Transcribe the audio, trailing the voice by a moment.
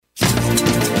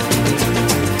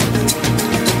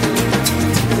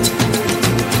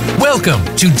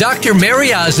Welcome to Dr.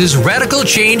 Mary Oz's Radical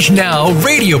Change Now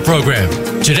radio program.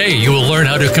 Today you will learn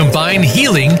how to combine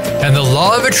healing and the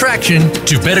law of attraction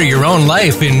to better your own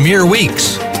life in mere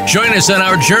weeks. Join us on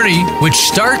our journey, which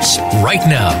starts right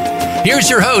now. Here's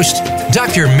your host,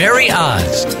 Dr. Mary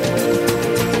Oz.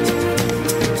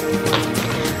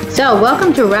 So,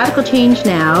 welcome to Radical Change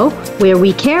Now, where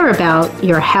we care about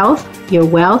your health, your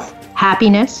wealth,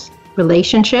 happiness,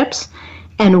 relationships,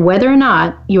 and whether or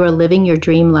not you are living your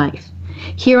dream life.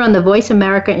 Here on the Voice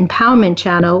America Empowerment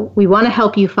Channel, we want to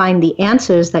help you find the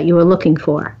answers that you are looking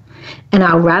for. And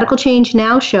our Radical Change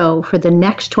Now show for the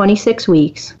next 26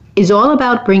 weeks is all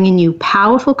about bringing you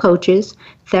powerful coaches,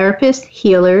 therapists,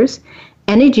 healers,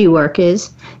 energy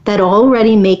workers that are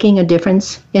already making a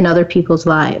difference in other people's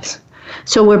lives.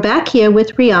 So we're back here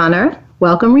with Rihanna.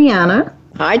 Welcome, Rihanna.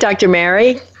 Hi, Dr.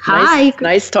 Mary. Hi.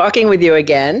 Nice talking with you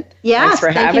again. Yes, thanks for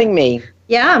having me.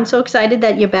 Yeah, I'm so excited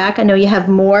that you're back. I know you have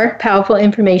more powerful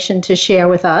information to share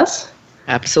with us.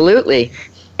 Absolutely.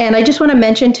 And I just want to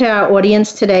mention to our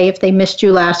audience today, if they missed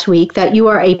you last week, that you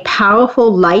are a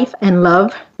powerful life and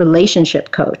love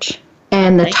relationship coach.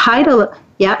 And the title of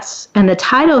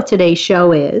today's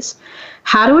show is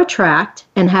How to Attract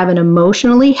and Have an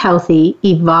Emotionally Healthy,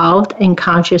 Evolved, and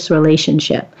Conscious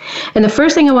Relationship. And the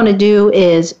first thing I want to do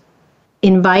is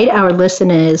invite our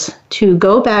listeners to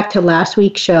go back to last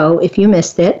week's show. If you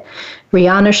missed it,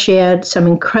 Rihanna shared some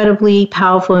incredibly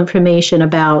powerful information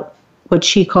about what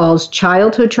she calls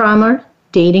childhood trauma,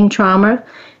 dating trauma,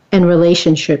 and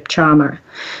relationship trauma.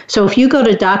 So if you go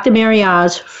to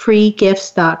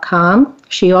drmaryozfreegifts.com,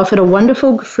 she offered a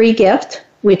wonderful free gift,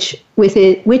 which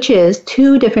is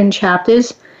 2 different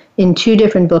chapters in 2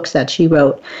 different books that she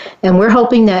wrote. And we're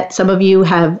hoping that some of you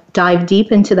have dived deep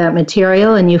into that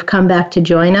material and you've come back to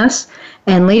join us.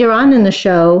 And later on in the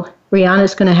show,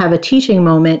 Rihanna's going to have a teaching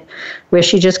moment where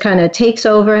she just kind of takes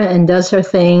over and does her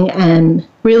thing and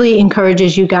really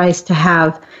encourages you guys to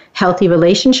have healthy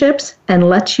relationships and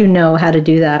lets you know how to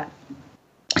do that.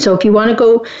 So if you want to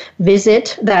go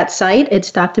visit that site,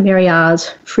 it's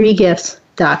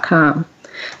drmaryozfreegifts.com.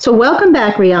 So welcome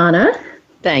back, Rihanna.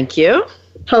 Thank you.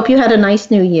 Hope you had a nice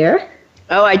new year.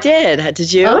 Oh, I did.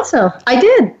 Did you? Also, I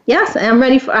did. Yes, I'm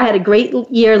ready I had a great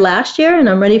year last year, and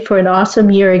I'm ready for an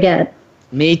awesome year again.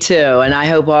 Me too. And I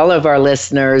hope all of our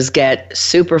listeners get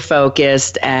super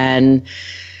focused and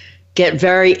get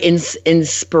very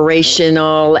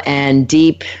inspirational and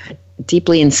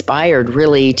deeply inspired,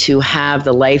 really, to have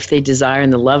the life they desire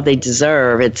and the love they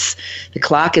deserve. The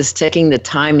clock is ticking. The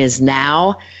time is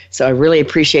now. So I really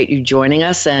appreciate you joining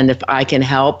us. And if I can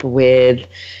help with,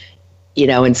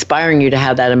 inspiring you to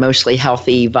have that emotionally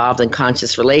healthy, evolved, and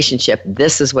conscious relationship,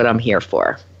 this is what I'm here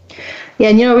for. Yeah,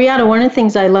 and Rihanna, one of the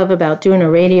things I love about doing a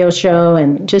radio show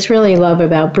and just really love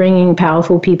about bringing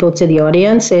powerful people to the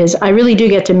audience is I really do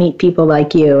get to meet people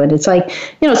like you. And it's like,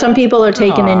 some people are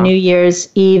taking in New Year's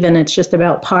Eve and it's just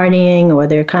about partying, or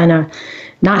they're kind of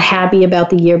not happy about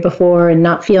the year before and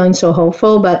not feeling so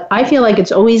hopeful. But I feel like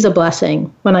it's always a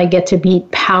blessing when I get to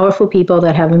meet powerful people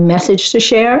that have a message to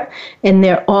share, and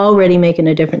they're already making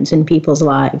a difference in people's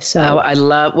lives. So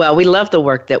we love the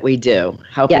work that we do.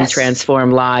 Helping transform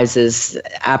lives is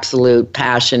absolute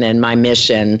passion and my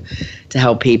mission, to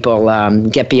help people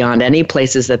get beyond any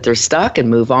places that they're stuck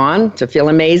and move on to feel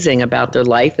amazing about their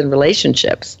life and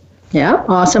relationships. Yeah,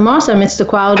 awesome. It's the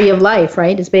quality of life,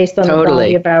 right? It's based on the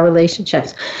quality of our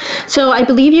relationships. So I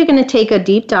believe you're going to take a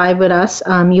deep dive with us.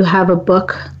 You have a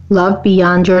book, Love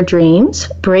Beyond Your Dreams,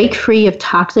 Break Free of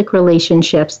Toxic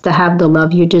Relationships to Have the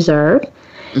Love You Deserve.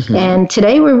 Mm-hmm. And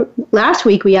last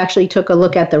week we actually took a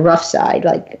look at the rough side.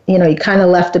 You kind of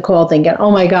left the call thinking,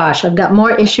 oh my gosh, I've got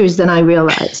more issues than I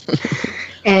realized.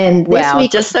 And this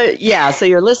week, so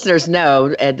your listeners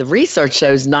know, the research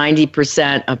shows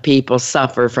 90% of people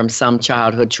suffer from some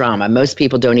childhood trauma. Most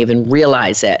people don't even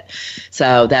realize it.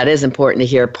 So that is important to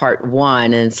hear part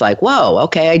 1. And it's like, whoa,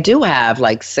 okay, I do have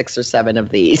 6 or 7 of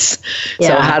these. Yeah.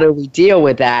 So how do we deal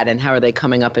with that, and how are they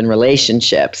coming up in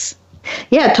relationships?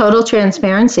 Yeah, total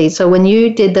transparency. So when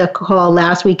you did the call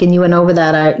last week and you went over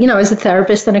that, as a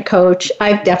therapist and a coach,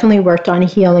 I've definitely worked on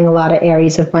healing a lot of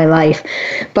areas of my life.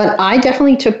 But I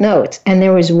definitely took notes. And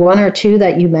there was 1 or 2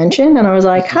 that you mentioned. And I was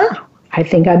like, I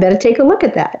think I better take a look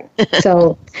at that.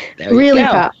 So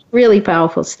really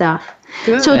powerful stuff.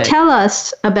 Good. So tell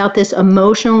us about this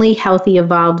emotionally healthy,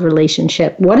 evolved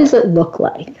relationship. What does it look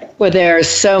like? Well, there's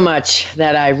so much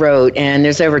that I wrote, and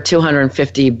there's over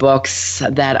 250 books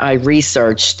that I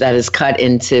researched that is cut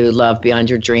into Love Beyond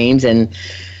Your Dreams. And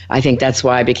I think that's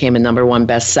why I became a #1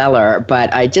 bestseller.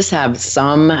 But I just have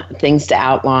some things to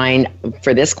outline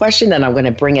for this question, and I'm going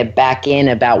to bring it back in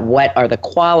about what are the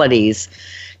qualities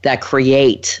that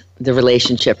create the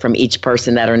relationship from each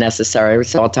person that are necessary.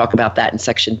 So I'll talk about that in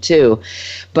section 2.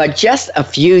 But just a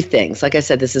few things. Like I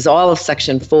said, this is all of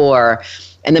section 4.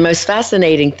 And the most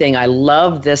fascinating thing, I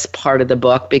love this part of the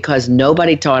book because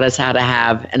nobody taught us how to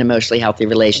have an emotionally healthy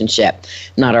relationship.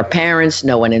 Not our parents,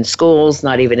 no one in schools,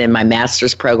 not even in my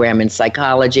master's program in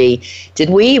psychology.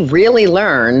 Did we really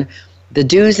learn the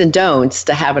do's and don'ts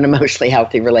to have an emotionally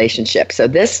healthy relationship? So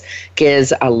this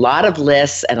gives a lot of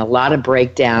lists and a lot of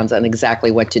breakdowns on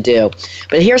exactly what to do.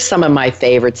 But here's some of my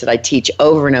favorites that I teach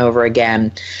over and over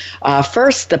again.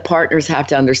 First, the partners have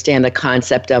to understand the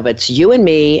concept of it's you and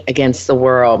me against the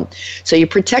world. So you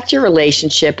protect your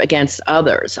relationship against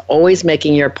others, always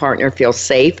making your partner feel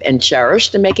safe and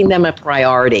cherished and making them a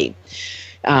priority.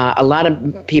 A lot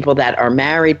of people that are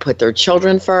married put their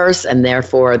children first, and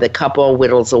therefore the couple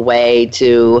whittles away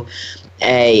to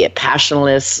a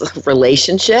passionless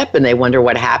relationship, and they wonder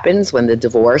what happens when the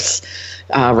divorce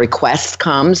request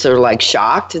comes. They're like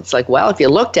shocked. It's like, well, if you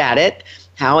looked at it,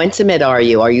 how intimate are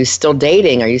you? Are you still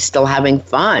dating? Are you still having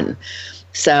fun?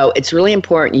 So it's really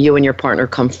important you and your partner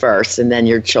come first, and then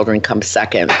your children come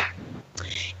second.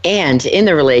 And in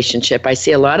the relationship, I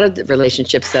see a lot of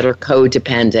relationships that are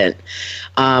codependent.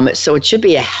 So it should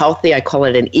be a healthy, I call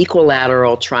it an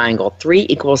equilateral triangle, 3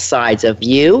 equal sides of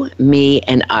you, me,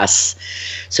 and us.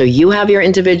 So you have your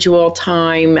individual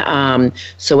time.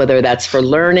 So whether that's for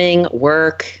learning,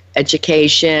 work,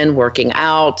 education, working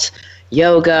out,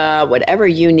 yoga, whatever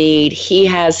you need, he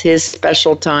has his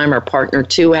special time, or partner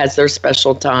 2 has their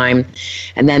special time.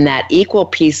 And then that equal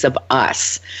piece of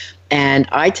us. And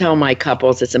I tell my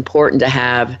couples it's important to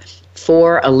have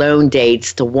 4 alone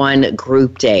dates to 1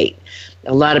 group date.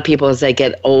 A lot of people, as they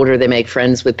get older, they make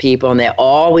friends with people, and they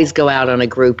always go out on a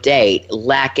group date,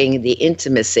 lacking the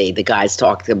intimacy. The guys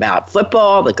talk about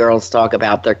football, the girls talk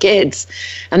about their kids,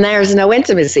 and there's no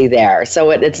intimacy there. So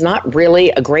it's not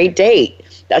really a great date.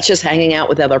 That's just hanging out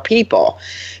with other people.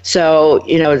 So,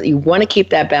 you want to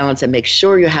keep that balance and make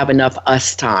sure you have enough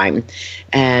us time.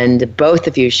 And both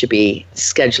of you should be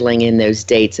scheduling in those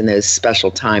dates and those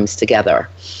special times together.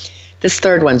 This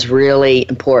third one's really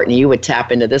important. You would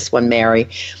tap into this one, Mary.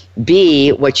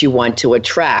 Be what you want to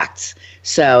attract.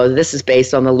 So this is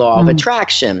based on the law of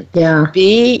attraction. Yeah.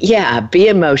 Be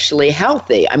emotionally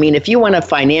healthy. I mean, if you want a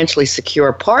financially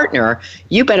secure partner,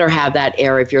 you better have that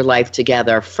area of your life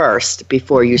together first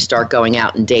before you start going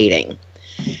out and dating.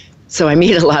 So I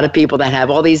meet a lot of people that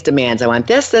have all these demands. I want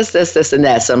this, and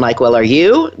this. I'm like, well, are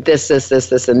you this,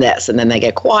 and this? And then they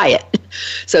get quiet.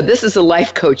 So this is the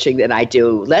life coaching that I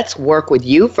do. Let's work with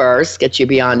you first, get you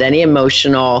beyond any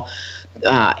emotional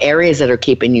areas that are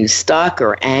keeping you stuck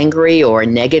or angry or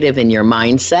negative in your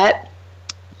mindset.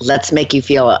 Let's make you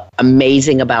feel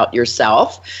amazing about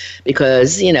yourself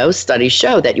because, studies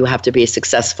show that you have to be a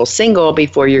successful single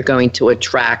before you're going to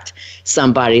attract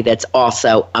somebody that's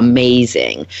also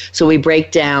amazing. So we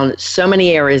break down so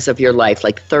many areas of your life,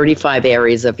 like 35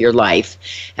 areas of your life,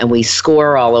 and we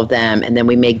score all of them, and then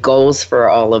we make goals for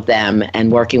all of them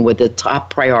and working with the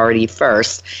top priority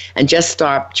first and just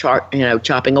start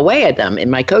chopping away at them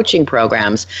in my coaching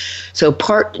programs. So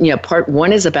part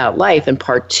 1 is about life, and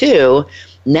part 2,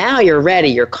 now you're ready,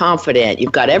 you're confident,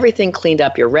 you've got everything cleaned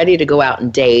up, you're ready to go out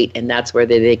and date, and that's where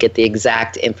they get the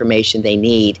exact information they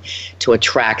need to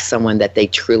attract someone that they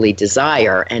truly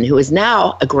desire and who is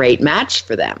now a great match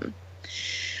for them.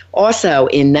 Also,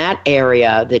 in that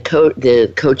area, the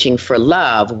coaching for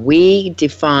love, we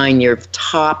define your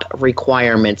top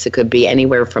requirements. It could be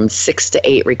anywhere from 6 to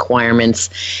 8 requirements.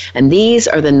 And these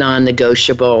are the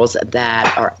non-negotiables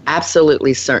that are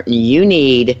absolutely certain you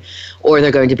need, or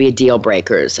they're going to be deal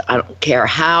breakers. I don't care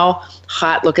how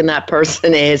hot looking that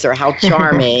person is or how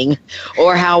charming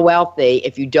or how wealthy.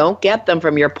 If you don't get them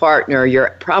from your partner,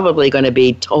 you're probably going to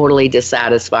be totally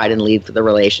dissatisfied and leave the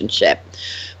relationship.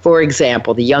 For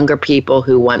example, the younger people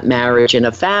who want marriage and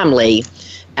a family,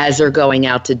 as they're going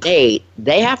out to date,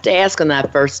 they have to ask on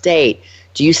that first date,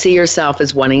 do you see yourself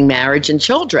as wanting marriage and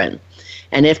children?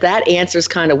 And if that answer is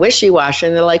kind of wishy-washy,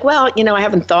 and they're like, well, I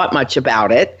haven't thought much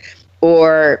about it,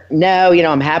 or no,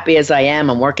 I'm happy as I am,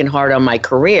 I'm working hard on my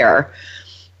career,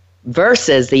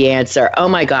 versus the answer, oh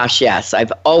my gosh, yes,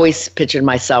 I've always pictured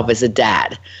myself as a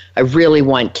dad. I really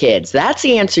want kids. That's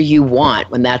the answer you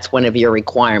want when that's one of your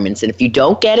requirements. And if you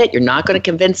don't get it, you're not going to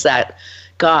convince that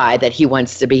guy that he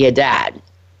wants to be a dad.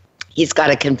 He's got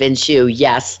to convince you,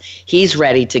 yes, he's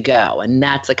ready to go. And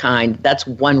that's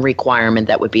one requirement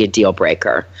that would be a deal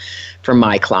breaker. for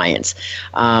my clients.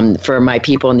 For my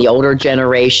people in the older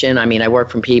generation, I mean, I work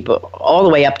from people all the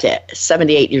way up to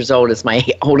 78 years old is my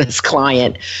oldest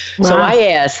client. Wow. So I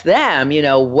ask them, you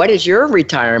know, what is your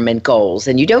retirement goals?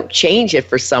 And you don't change it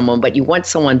for someone, but you want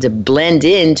someone to blend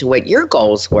into what your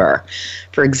goals were.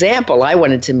 For example, I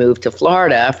wanted to move to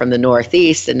Florida from the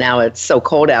Northeast, and now it's so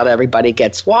cold out, everybody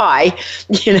gets why,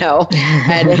 you know,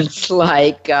 and it's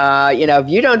like, you know, if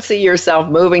you don't see yourself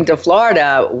moving to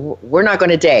Florida, we're not going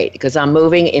to date because I'm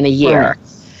moving in a year. Right.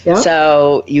 Yep.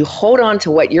 So you hold on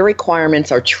to what your requirements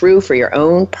are true for your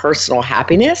own personal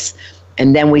happiness,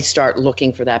 and then we start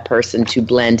looking for that person to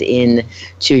blend in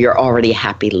to your already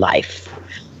happy life.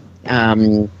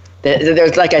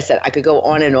 There's, like I said, I could go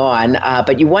on,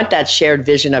 but you want that shared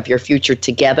vision of your future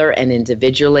together and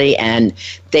individually, and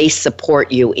they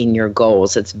support you in your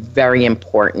goals. It's very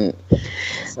important.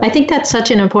 So. I think that's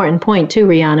such an important point too,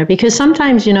 Rihanna, because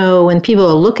sometimes, you know, when people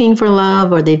are looking for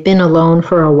love or they've been alone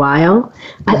for a while,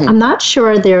 I'm not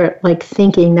sure they're like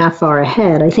thinking that far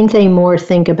ahead. I think they more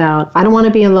think about, I don't want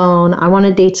to be alone. I want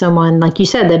to date someone, like you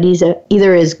said, that he's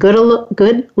either is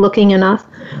good looking enough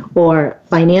or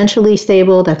financially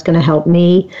stable, that's going to help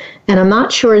me. And I'm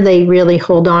not sure they really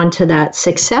hold on to that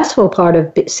successful part of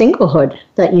singlehood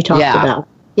that you talked about.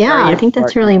 Yeah, I think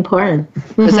that's really important.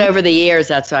 Because over the years,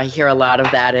 that's why I hear a lot of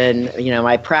that in, you know,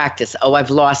 my practice. Oh, I've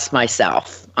lost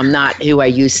myself. I'm not who I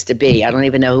used to be. I don't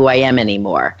even know who I am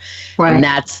anymore. Right. And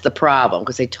that's the problem,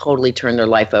 because they totally turn their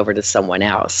life over to someone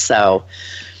else. So,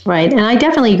 right. And I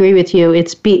definitely agree with you.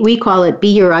 We call it be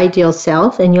your ideal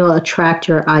self, and you'll attract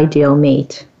your ideal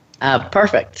mate.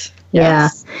 Perfect.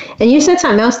 Yes. Yeah. And you said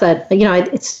something else that, you know,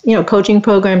 it's, you know, coaching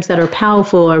programs that are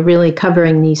powerful are really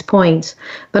covering these points.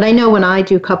 But I know when I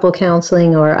do couple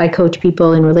counseling or I coach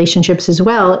people in relationships as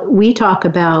well, we talk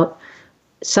about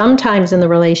sometimes in the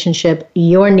relationship,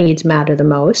 your needs matter the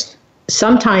most.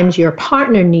 Sometimes your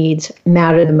partner needs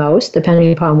matter the most,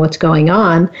 depending upon what's going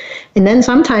on. And then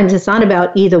sometimes it's not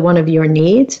about either one of your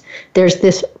needs. There's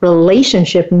this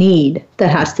relationship need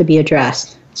that has to be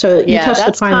addressed. So you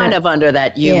that's kind of under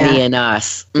that you, me, and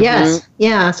us. Mm-hmm. Yes.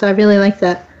 Yeah. So I really like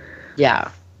that. Yeah.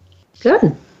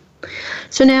 Good.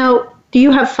 So now, do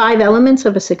you have 5 elements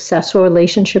of a successful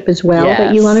relationship as well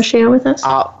that you want to share with us?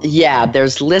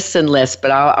 There's lists and lists,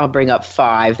 but I'll bring up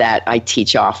 5 that I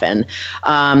teach often.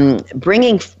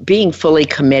 Being fully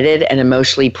committed and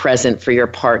emotionally present for your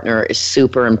partner is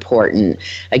super important.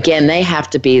 Again, they have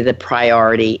to be the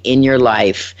priority in your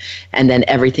life, and then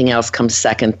everything else comes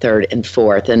second, third, and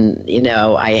fourth. And, you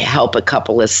know, I help a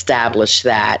couple establish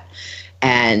that.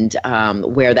 And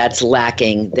where that's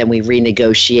lacking, then we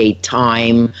renegotiate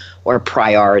time or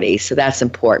priority. So that's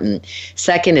important.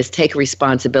 Second is take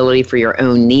responsibility for your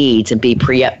own needs and be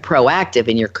proactive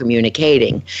in your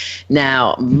communicating.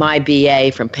 Now, my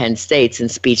BA from Penn State's in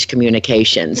speech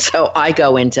communication. So I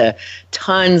go into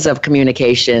tons of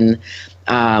communication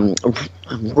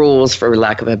rules, for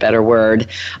lack of a better word,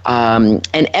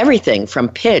 and everything from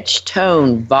pitch,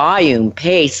 tone, volume,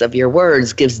 pace of your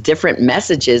words gives different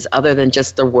messages other than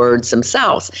just the words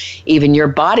themselves, even your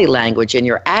body language and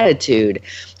your attitude.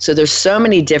 So there's so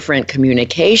many different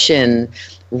communication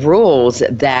rules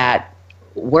that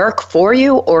work for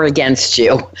you or against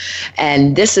you.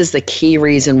 And this is the key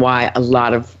reason why a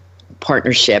lot of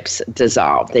partnerships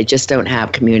dissolve. They just don't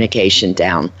have communication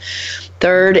down.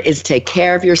 Third is take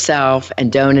care of yourself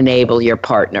and don't enable your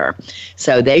partner.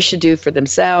 So they should do for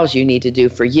themselves. You need to do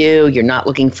for you. You're not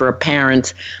looking for a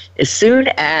parent. As soon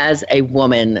as a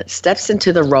woman steps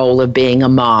into the role of being a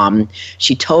mom,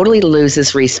 she totally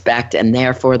loses respect and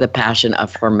therefore the passion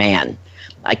of her man.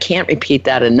 I can't repeat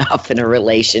that enough in a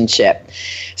relationship.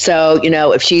 So, you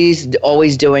know, if she's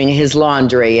always doing his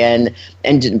laundry and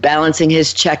balancing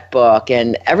his checkbook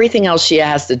and everything else she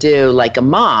has to do like a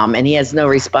mom, and he has no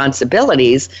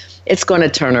responsibilities, it's going to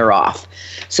turn her off.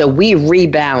 So we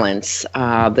rebalance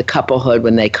the couplehood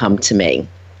when they come to me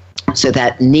so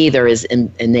that neither is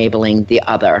enabling the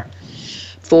other.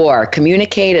 4,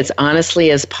 communicate as honestly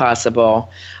as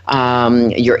possible.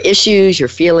 Your issues, your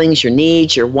feelings, your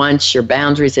needs, your wants, your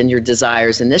boundaries, and your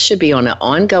desires. And this should be on an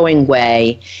ongoing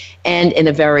way and in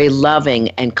a very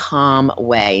loving and calm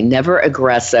way, never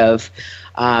aggressive.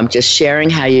 Just sharing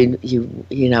how you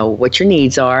know what your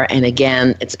needs are. And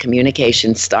again, it's a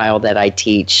communication style that I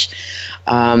teach.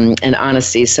 And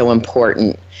honesty is so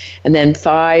important. And then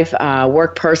 5,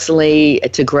 work personally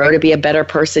to grow to be a better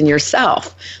person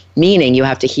yourself. Meaning you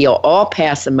have to heal all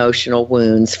past emotional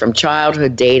wounds from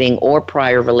childhood, dating, or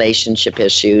prior relationship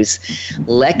issues.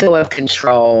 Let go of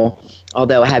control,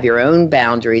 although have your own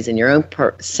boundaries and your own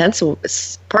personal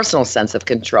sense of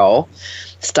control.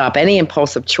 Stop any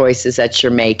impulsive choices that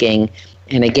you're making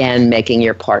And again, making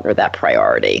your partner that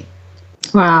priority.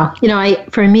 Wow.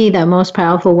 For me, the most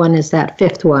powerful one is that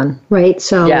fifth one, right?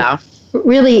 So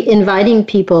really inviting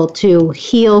people to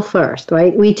heal first,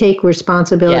 right? We take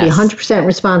responsibility, 100%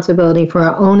 responsibility for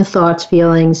our own thoughts,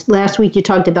 feelings. Last week, you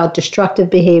talked about destructive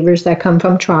behaviors that come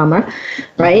from trauma,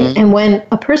 right? Mm-hmm. And when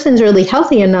a person's really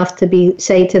healthy enough to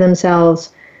say to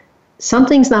themselves,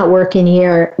 something's not working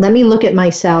here, let me look at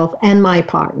myself and my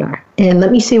partner, and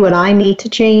let me see what I need to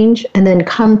change, and then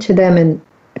come to them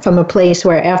from a place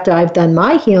where after I've done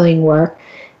my healing work,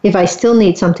 if I still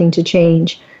need something to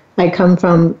change, I come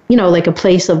from, like a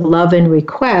place of love and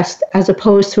request as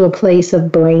opposed to a place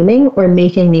of blaming or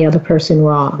making the other person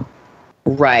wrong.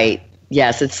 Right.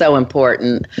 Yes, it's so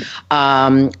important.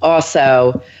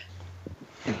 Also,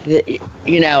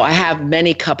 I have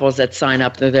many couples that sign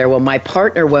up. They're there, well, my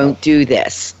partner won't do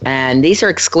this. And these are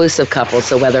exclusive couples,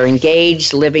 so whether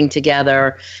engaged, living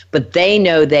together, but they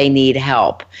know they need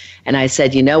help. And I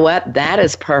said, you know what? That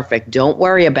is perfect. Don't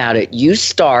worry about it. You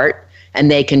start and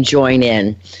they can join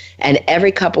in. And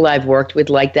every couple I've worked with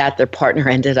like that, their partner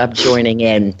ended up joining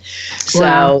in.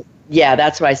 So, yeah,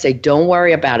 that's why I say don't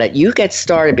worry about it. You get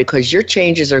started because your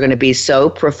changes are going to be so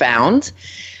profound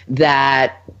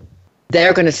that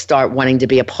they're going to start wanting to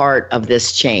be a part of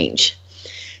this change.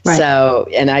 Right. So,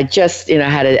 and I just,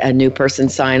 had a new person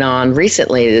sign on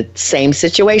recently, the same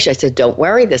situation. I said, don't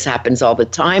worry, this happens all the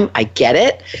time. I get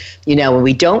it. When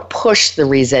we don't push the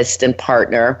resistant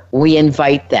partner, we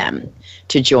invite them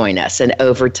to join us. And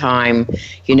over time,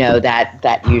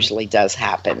 that usually does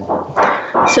happen.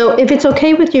 So if it's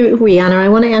okay with you, Rihanna, I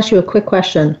want to ask you a quick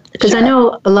question, because I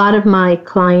know a lot of my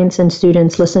clients and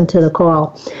students listen to the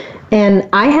call. And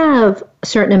I have a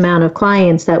certain amount of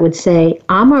clients that would say,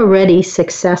 I'm already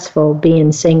successful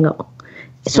being single.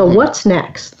 So what's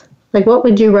next? Like, what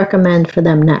would you recommend for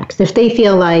them next? If they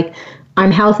feel like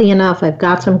I'm healthy enough, I've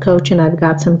got some coaching, I've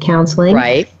got some counseling.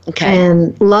 Right. Okay.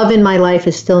 And love in my life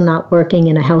is still not working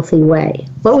in a healthy way.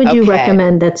 What would you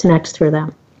recommend that's next for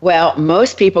them? Well,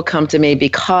 most people come to me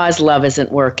because love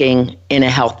isn't working in a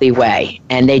healthy way,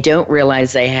 and they don't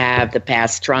realize they have the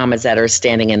past traumas that are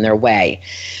standing in their way.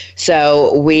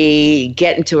 So we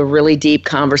get into a really deep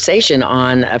conversation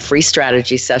on a free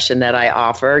strategy session that I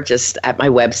offer just at my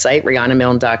website,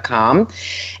 RihannaMilne.com.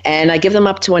 And I give them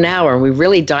up to an hour, and we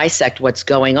really dissect what's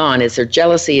going on. Is there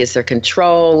jealousy? Is there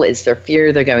control? Is there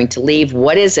fear they're going to leave?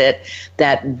 What is it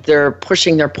that they're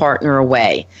pushing their partner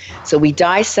away? So we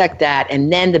dissect that,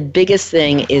 and then the biggest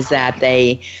thing is that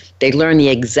they learn the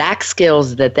exact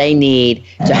skills that they need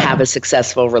to have a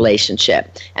successful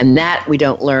relationship. And that we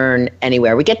don't learn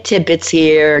anywhere. We get tidbits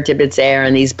here, tidbits there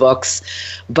in these books,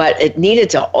 but it needed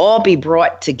to all be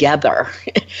brought together.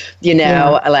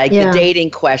 The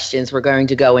dating questions we're going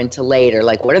to go into later.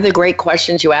 Like, what are the great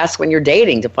questions you ask when you're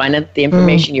dating to find out the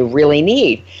information you really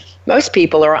need? Most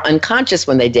people are unconscious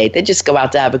when they date. They just go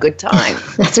out to have a good time.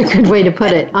 That's a good way to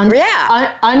put it.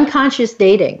 Unconscious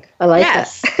dating. I like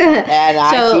that. And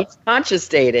I teach conscious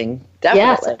dating.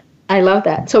 Definitely. Yes, I love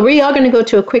that. So we are going to go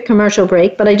to a quick commercial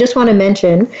break, but I just want to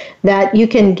mention that you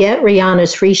can get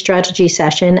Rihanna's free strategy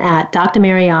session at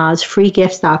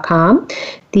drmaryozzfreegifts.com.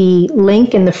 The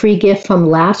link and the free gift from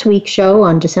last week's show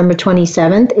on December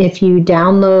 27th, if you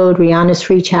download Rihanna's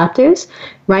free chapters,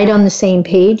 right on the same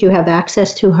page, you have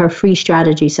access to her free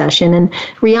strategy session. And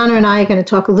Rihanna and I are going to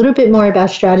talk a little bit more about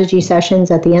strategy sessions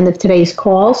at the end of today's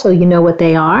call, so you know what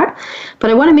they are. But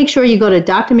I want to make sure you go to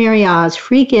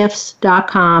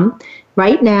drmaryozzfreegifts.com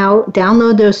right now.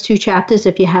 Download those 2 chapters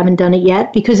if you haven't done it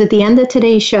yet, because at the end of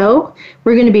today's show,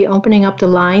 we're going to be opening up the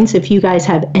lines if you guys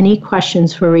have any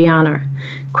questions for Rihanna.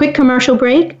 Quick commercial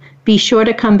break. Be sure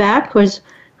to come back because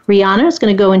Rihanna is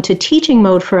going to go into teaching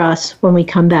mode for us when we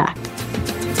come back.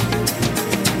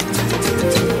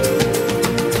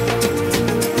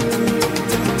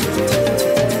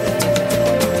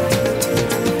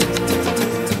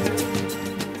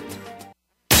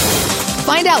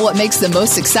 Find out what makes the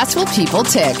most successful people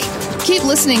tick. Keep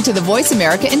listening to the Voice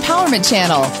America Empowerment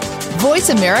Channel.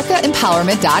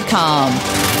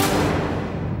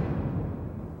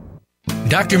 VoiceAmericaEmpowerment.com.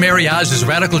 Dr. Mary Oz's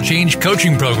Radical Change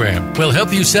Coaching Program will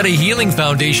help you set a healing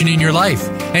foundation in your life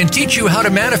and teach you how to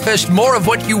manifest more of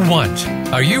what you want.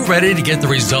 Are you ready to get the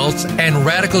results and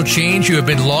radical change you have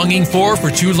been longing for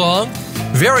too long?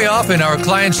 Very often our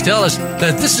clients tell us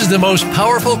that this is the most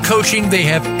powerful coaching they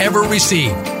have ever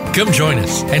received. Come join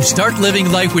us and start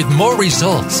living life with more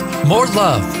results, more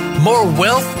love, more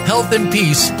wealth, health, and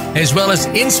peace, as well as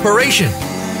inspiration.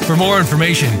 For more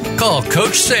information, call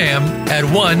Coach Sam at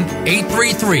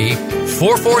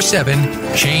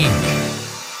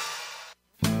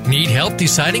 1-833-447-CHANGE. Need help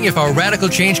deciding if our Radical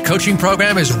Change coaching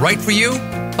program is right for you?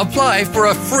 Apply for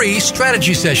a free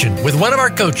strategy session with one of our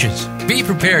coaches. Be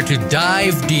prepared to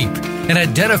dive deep and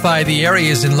identify the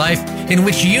areas in life in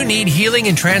which you need healing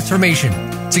and transformation.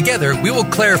 Together, we will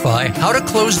clarify how to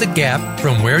close the gap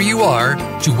from where you are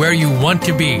to where you want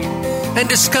to be and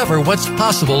discover what's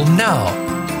possible now.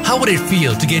 How would it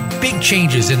feel to get big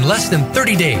changes in less than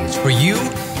 30 days for you,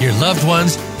 your loved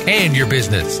ones, and your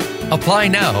business? Apply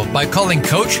now by calling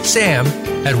Coach Sam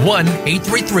at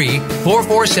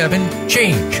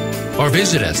 1-833-447-CHANGE or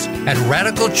visit us at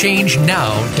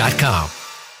radicalchangenow.com.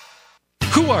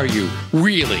 Who are you,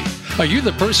 really? Are you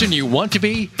the person you want to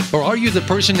be, or are you the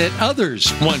person that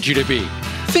others want you to be?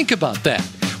 Think about that.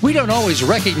 We don't always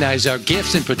recognize our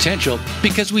gifts and potential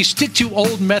because we stick to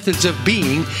old methods of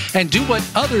being and do what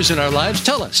others in our lives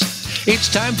tell us.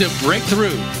 It's time to break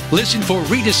through. Listen for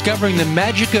Rediscovering the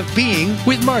Magic of Being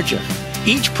with Marja.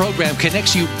 Each program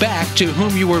connects you back to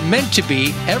whom you were meant to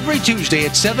be every Tuesday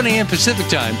at 7 a.m. Pacific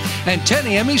Time and 10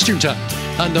 a.m. Eastern Time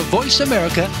on the Voice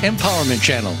America Empowerment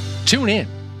Channel. Tune in.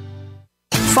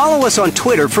 Follow us on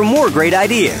Twitter for more great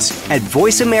ideas at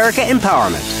Voice America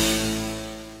Empowerment.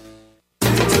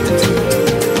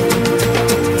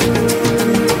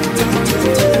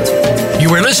 You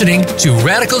are listening to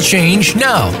Radical Change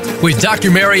Now with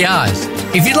Dr. Mary Oz.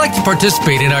 If you'd like to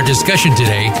participate in our discussion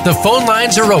today, the phone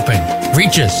lines are open.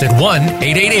 Reach us at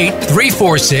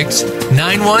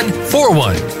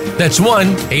 1-888-346-9141. That's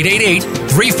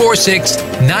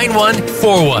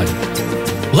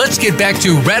 1-888-346-9141. Let's get back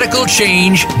to Radical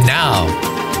Change Now.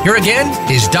 Here again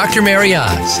is Dr. Mary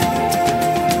Oz.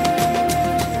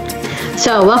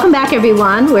 So welcome back,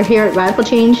 everyone. We're here at Radical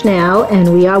Change Now,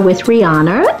 and we are with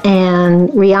Rihanna. And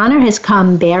Rihanna has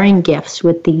come bearing gifts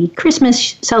with the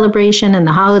Christmas celebration and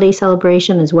the holiday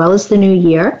celebration, as well as the New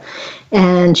Year.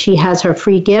 And she has her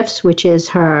free gifts, which is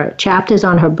her chapters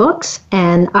on her books.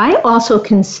 And I also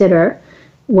consider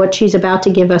what she's about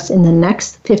to give us in the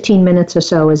next 15 minutes or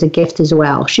so as a gift as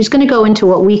well. She's going to go into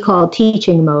what we call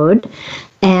teaching mode.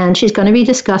 And she's going to be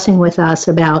discussing with us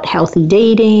about healthy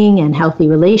dating and healthy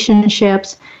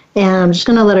relationships. And I'm just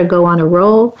going to let her go on a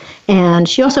roll. And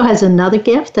she also has another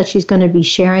gift that she's going to be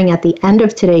sharing at the end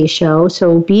of today's show.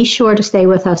 So be sure to stay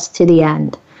with us to the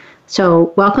end.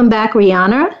 So welcome back,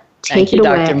 Rihanna. Thank you,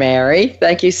 Dr. Mary.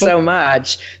 Thank you so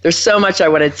much. There's so much I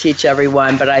want to teach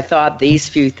everyone, but I thought these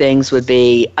few things would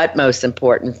be utmost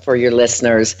important for your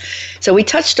listeners. So we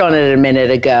touched on it a minute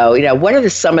ago. You know, what are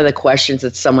some of the questions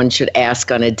that someone should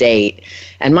ask on a date?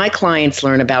 And my clients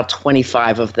learn about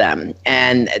 25 of them,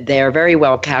 and they're very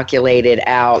well calculated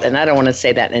out. And I don't want to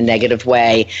say that in a negative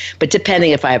way, but depending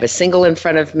if I have a single in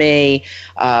front of me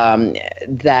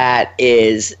that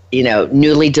is, you know,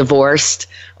 newly divorced,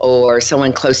 or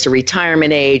someone close to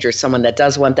retirement age, or someone that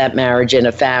does want that marriage in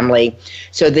a family.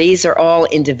 So these are all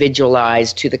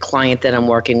individualized to the client that I'm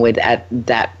working with at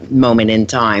that moment in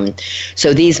time.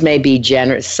 So these may be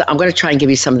generous. I'm going to try and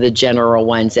give you some of the general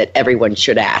ones that everyone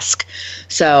should ask.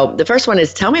 So the first one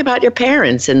is, tell me about your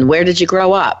parents and where did you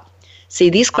grow up? See,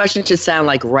 these questions should sound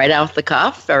like right off the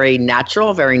cuff, very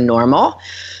natural, very normal.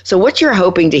 So what you're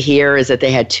hoping to hear is that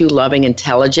they had two loving,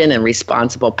 intelligent, and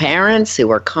responsible parents who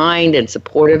were kind and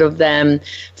supportive of them,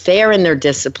 fair in their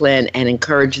discipline, and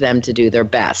encourage them to do their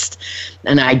best.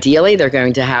 And ideally, they're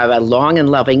going to have a long and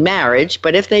loving marriage,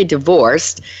 but if they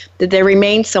divorced, that they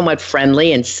remain somewhat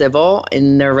friendly and civil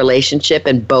in their relationship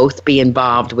and both be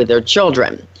involved with their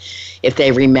children. If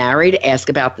they remarried, ask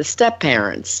about the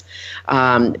step-parents.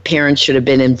 Parents should have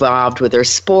been involved with their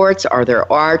sports or their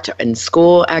art and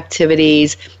school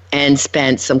activities and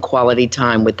spent some quality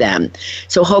time with them.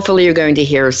 So hopefully you're going to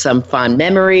hear some fun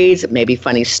memories, maybe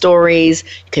funny stories.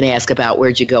 You can ask about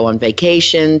where'd you go on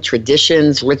vacation,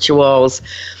 traditions, rituals.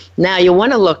 Now you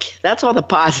want to look, that's all the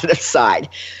positive side.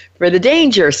 For the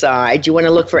danger side, you want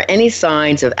to look for any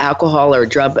signs of alcohol or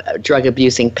drug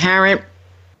abusing parent,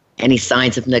 any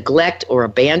signs of neglect or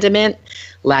abandonment,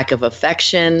 lack of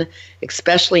affection,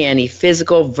 especially any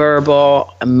physical,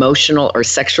 verbal, emotional, or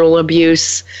sexual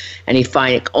abuse, any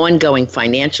ongoing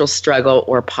financial struggle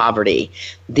or poverty.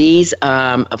 These,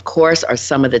 of course, are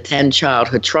some of the 10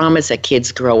 childhood traumas that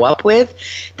kids grow up with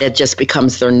that just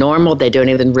becomes their normal. They don't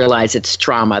even realize it's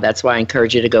trauma. That's why I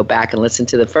encourage you to go back and listen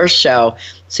to the first show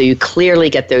so you clearly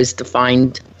get those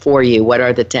defined for you. What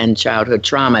are the 10 childhood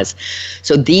traumas?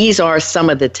 So these are some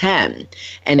of the 10.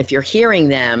 And if you're hearing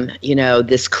them, you know,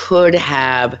 this could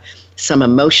have some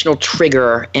emotional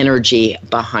trigger energy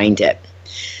behind it.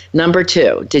 Number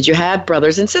 2, did you have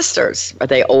brothers and sisters? Are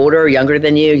they older or younger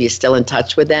than you? You still in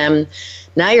touch with them?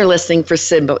 Now you're listening for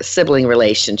sibling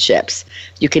relationships.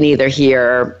 You can either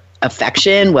hear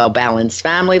affection, well-balanced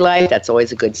family life. That's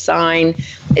always a good sign.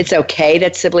 It's okay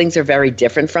that siblings are very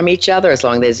different from each other as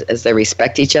long as they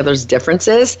respect each other's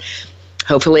differences.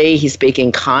 Hopefully, he's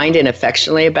speaking kind and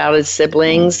affectionately about his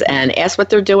siblings, and ask what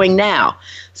they're doing now.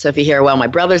 So if you hear, well, my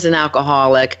brother's an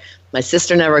alcoholic, my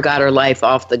sister never got her life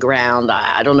off the ground,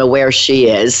 I don't know where she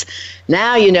is.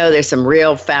 Now you know there's some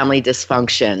real family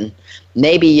dysfunction.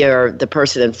 Maybe the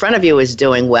person in front of you is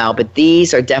doing well, but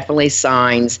these are definitely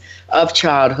signs of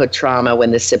childhood trauma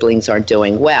when the siblings aren't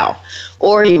doing well.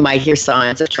 Or you might hear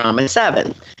signs of trauma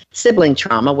 7, sibling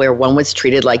trauma, where one was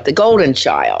treated like the golden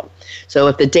child. So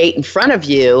if the date in front of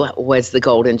you was the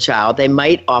golden child, they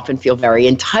might often feel very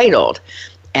entitled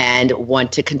and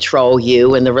want to control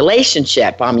you in the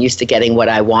relationship. I'm used to getting what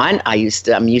I want. I'm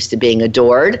used to being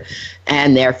adored,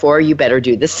 and therefore you better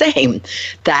do the same.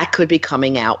 That could be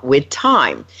coming out with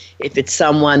time. If it's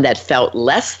someone that felt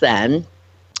less than,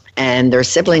 and their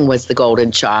sibling was the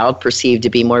golden child, perceived to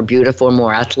be more beautiful,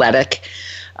 more athletic,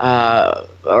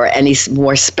 or any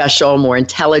more special, more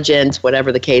intelligent,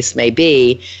 whatever the case may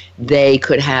be, they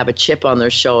could have a chip on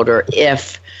their shoulder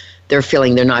if they're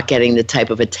feeling they're not getting the type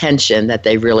of attention that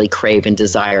they really crave and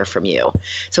desire from you.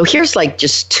 So here's like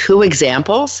just 2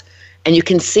 examples, and you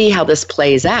can see how this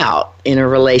plays out in a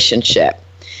relationship.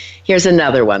 Here's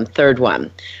another one, 3rd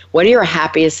one. What are your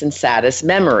happiest and saddest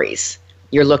memories?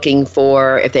 You're looking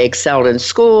for if they excelled in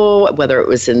school, whether it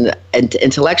was in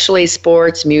intellectually,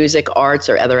 sports, music, arts,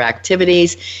 or other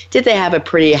activities. Did they have a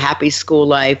pretty happy school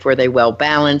life? Were they well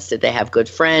balanced? Did they have good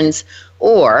friends?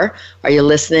 Or are you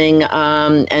listening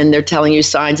and they're telling you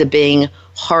signs of being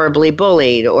horribly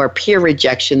bullied or peer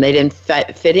rejection? They didn't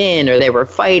fit in, or they were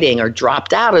fighting or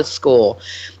dropped out of school.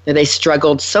 Or they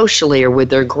struggled socially or with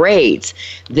their grades.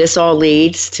 This all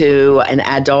leads to an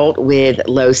adult with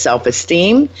low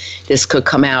self-esteem. This could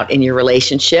come out in your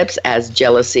relationships as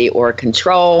jealousy or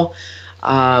control,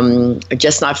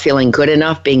 just not feeling good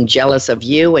enough, being jealous of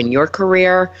you and your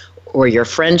career or your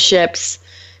friendships.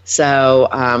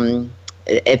 So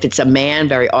if it's a man,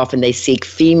 very often they seek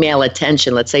female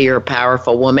attention. Let's say you're a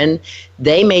powerful woman.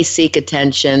 They may seek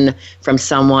attention from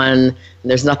someone,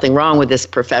 there's nothing wrong with this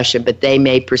profession, but they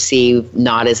may perceive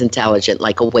not as intelligent,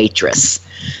 like a waitress,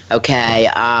 okay?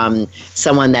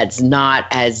 Someone that's not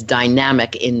as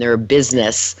dynamic in their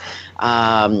business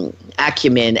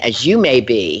acumen as you may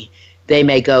be. They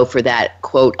may go for that,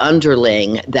 quote,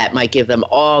 underling that might give them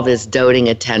all this doting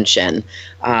attention.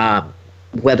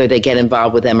 Whether they get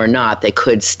involved with them or not, they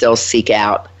could still seek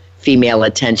out female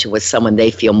attention with someone they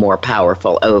feel more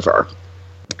powerful over.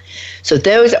 So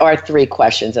those are 3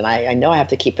 questions, and I know I have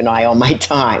to keep an eye on my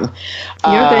time.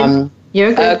 You're good.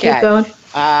 You're good. Okay. Keep going.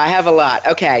 I have a lot.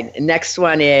 Okay, next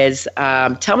one is,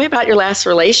 tell me about your last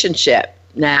relationship.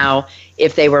 Now,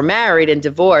 if they were married and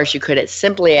divorced, you could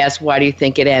simply ask, why do you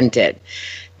think it ended?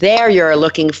 There you're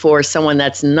looking for someone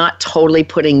that's not totally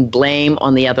putting blame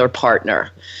on the other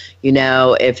partner. You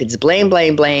know, if it's blame,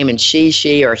 and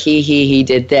she, or he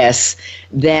did this,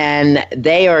 then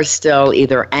they are still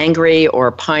either angry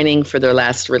or pining for their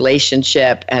last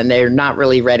relationship, and they're not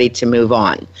really ready to move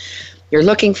on. You're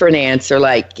looking for an answer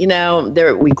like, you know,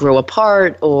 we grew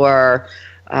apart, or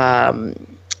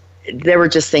there were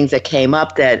just things that came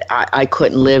up that I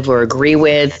couldn't live or agree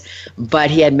with, but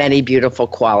he had many beautiful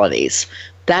qualities.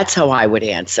 That's how I would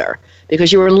answer,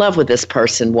 because you were in love with this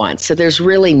person once. So there's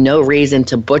really no reason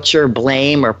to butcher,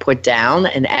 blame, or put down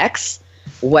an ex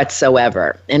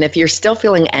whatsoever. And if you're still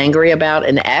feeling angry about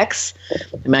an ex,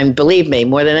 I mean, believe me,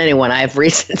 more than anyone, I have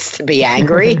reasons to be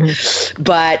angry.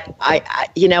 But I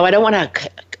don't want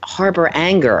to harbor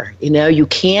anger. You know, you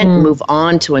can't move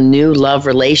on to a new love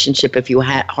relationship if you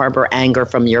harbor anger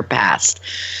from your past.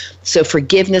 So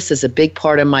forgiveness is a big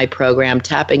part of my program,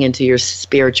 tapping into your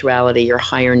spirituality, your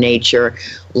higher nature,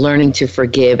 learning to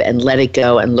forgive and let it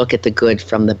go and look at the good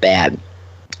from the bad.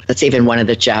 That's even one of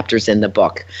the chapters in the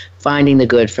book, finding the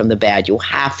good from the bad. You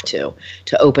have to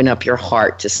open up your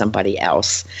heart to somebody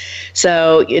else.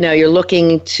 So, you know, you're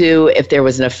looking to, if there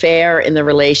was an affair in the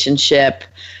relationship,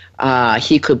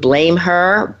 he could blame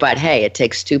her, but hey, it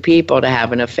takes 2 people to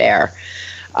have an affair.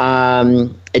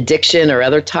 Addiction or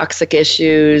other toxic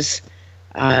issues,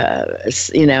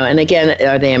 and again,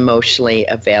 are they emotionally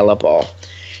available?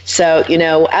 So, you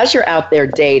know, as you're out there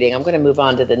dating, I'm going to move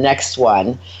on to the next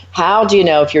one. How do you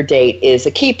know if your date is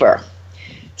a keeper?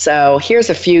 So here's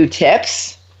a few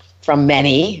tips from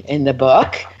many in the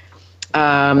book.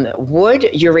 Would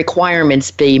your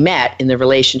requirements be met in the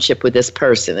relationship with this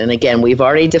person? And again, we've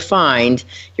already defined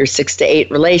your 6 to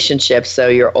 8 relationships, so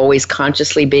you're always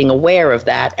consciously being aware of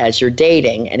that as you're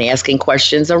dating and asking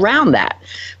questions around that.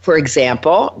 For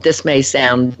example, this may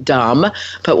sound dumb,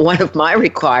 but one of my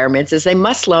requirements is they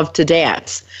must love to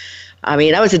dance. I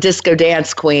mean, I was a disco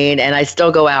dance queen, and I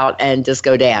still go out and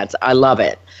disco dance. I love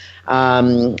it.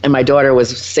 And my daughter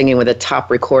was singing with a top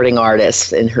recording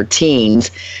artist in her teens.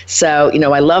 So,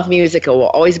 I love music. It will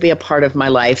always be a part of my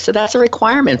life. So that's a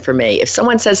requirement for me. If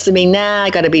someone says to me, nah, I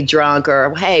got to be drunk,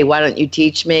 or hey, why don't you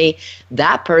teach me?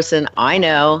 That person, I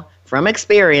know from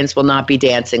experience, will not be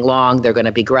dancing long. They're going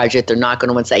to begrudge it. They're not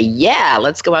going to say, yeah,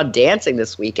 let's go out dancing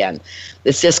this weekend.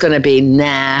 It's just going to be,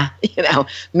 nah,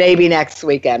 maybe next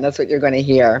weekend. That's what you're going to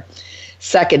hear.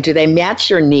 Second, do they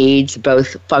match your needs,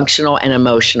 both functional and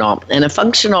emotional? And the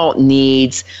functional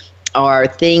needs are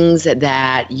things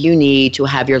that you need to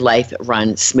have your life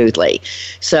run smoothly.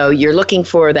 So you're looking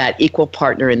for that equal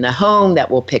partner in the home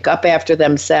that will pick up after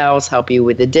themselves, help you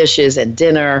with the dishes and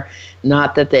dinner,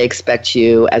 not that they expect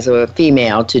you as a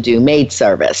female to do maid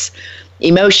service.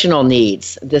 Emotional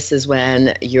needs. This is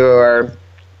when your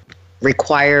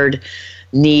required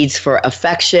needs for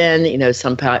affection.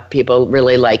 Some people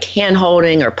really like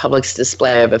hand-holding or public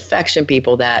display of affection,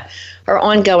 people that are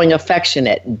ongoing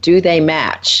affectionate. Do they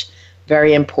match?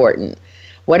 Very important.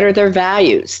 What are their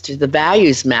values? Do the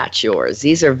values match yours?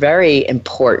 These are very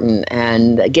important.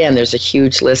 And again, there's a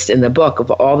huge list in the book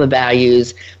of all the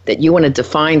values that you want to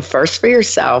define first for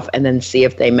yourself and then see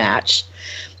if they match.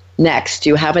 Next, do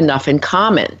you have enough in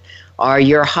common? Are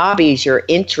your hobbies, your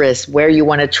interests, where you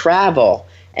want to travel,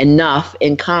 enough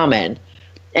in common?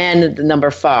 And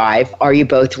number 5, are you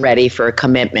both ready for a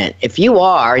commitment? If you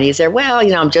are, and you say, well,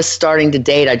 I'm just starting to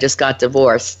date, I just got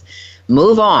divorced,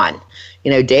 move on.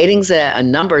 Dating's a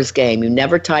numbers game. You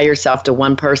never tie yourself to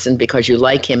one person because you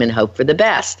like him and hope for the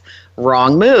best.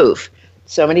 Wrong move.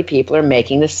 So many people are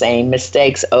making the same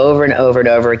mistakes over and over and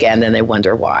over again, then they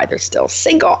wonder why they're still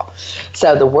single.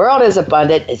 So the world is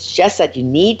abundant. It's just that you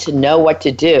need to know what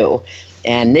to do.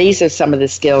 And these are some of the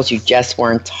skills you just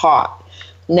weren't taught.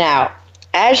 Now,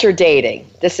 as you're dating,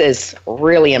 this is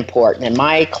really important, and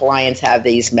my clients have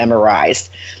these memorized.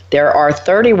 There are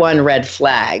 31 red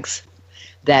flags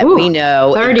that we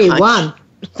know. 31.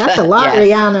 That's a lot, yes.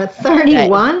 Rihanna.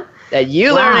 31? That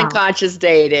you learn in conscious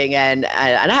dating. And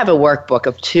I have a workbook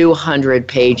of 200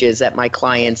 pages that my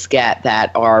clients get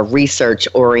that are research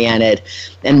oriented.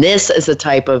 And this is the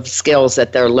type of skills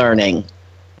that they're learning.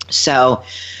 So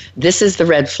this is the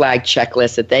red flag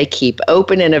checklist that they keep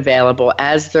open and available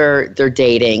as they're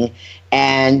dating,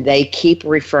 and they keep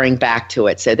referring back to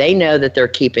it. So they know that they're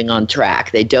keeping on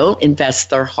track. They don't invest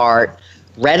their heart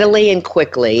readily and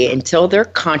quickly until they're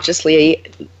consciously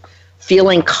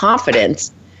feeling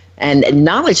confident. And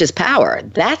knowledge is power.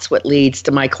 That's what leads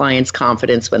to my clients'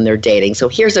 confidence when they're dating. So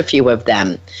here's a few of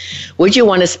them. Would you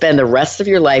want to spend the rest of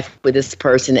your life with this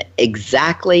person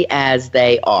exactly as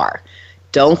they are?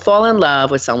 Don't fall in love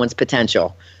with someone's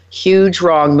potential. Huge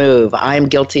wrong move. I'm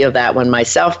guilty of that one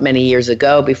myself many years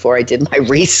ago before I did my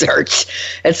research.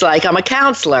 It's like I'm a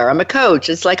counselor, I'm a coach.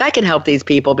 It's like I can help these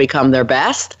people become their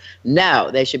best. No,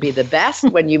 they should be the best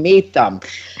when you meet them.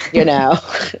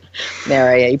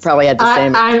 Mary, you probably had the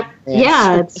same.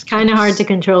 Yeah, it's kind of hard to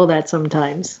control that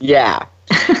sometimes. Yeah.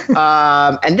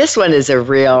 And this one is a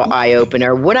real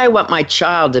eye-opener. Would I want my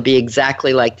child to be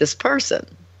exactly like this person?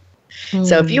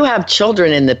 So if you have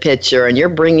children in the picture and you're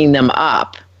bringing them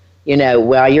up,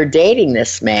 while you're dating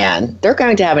this man, they're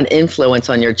going to have an influence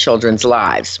on your children's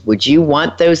lives. Would you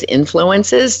want those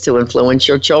influences to influence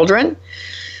your children?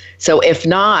 So if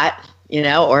not,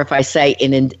 or if I say,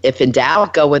 if in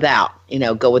doubt, go without.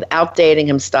 Go without dating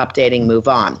him, stop dating, move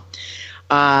on.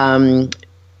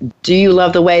 Do you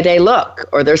love the way they look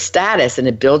or their status, and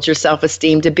it builds your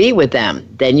self-esteem to be with them?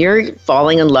 Then you're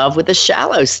falling in love with the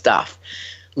shallow stuff.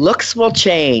 Looks will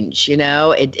change,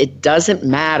 it doesn't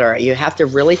matter. You have to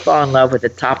really fall in love with the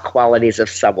top qualities of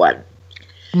someone.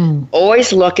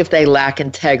 Always look if they lack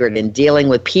integrity in dealing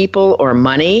with people or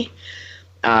money.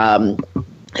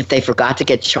 If they forgot to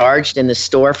get charged in the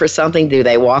store for something, do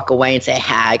they walk away and say,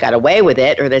 I got away with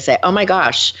it? Or they say, oh my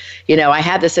gosh, I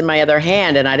had this in my other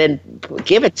hand and I didn't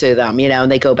give it to them,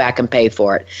 and they go back and pay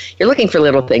for it. You're looking for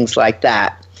little things like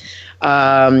that.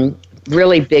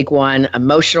 Really big one,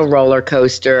 emotional roller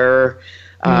coaster,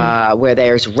 where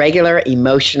there's regular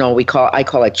emotional, I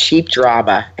call it cheap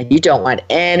drama, and you don't want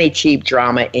any cheap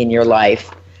drama in your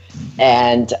life.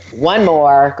 And one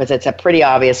more, because it's a pretty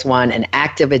obvious one, an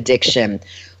active addiction.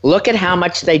 Look at how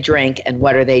much they drink and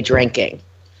what are they drinking.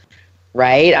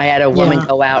 right? I had a woman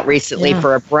go out recently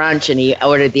for a brunch, and he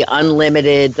ordered the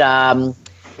unlimited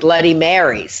Bloody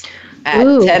Marys at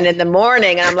 10 in the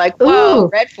morning. And I'm like, whoa,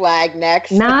 red flag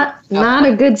next. Not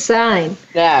a good sign.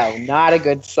 No, not a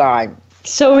good sign.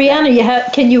 So,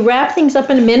 Rihanna, can you wrap things up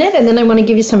in a minute? And then I want to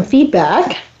give you some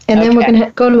feedback. And then we're going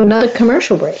to go to another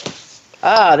commercial break.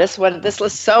 Oh, this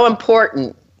was so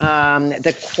important.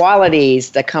 The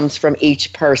qualities that comes from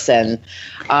each person.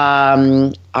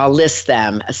 I'll list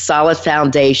them. A solid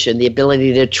foundation, the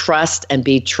ability to trust and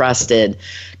be trusted,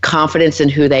 confidence in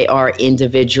who they are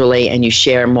individually, and you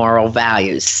share moral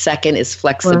values. Second is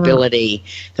flexibility.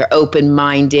 They're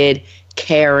open-minded,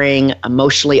 caring,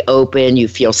 emotionally open. You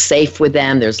feel safe with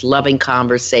them. There's loving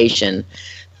conversation.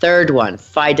 Third one,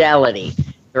 fidelity.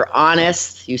 They're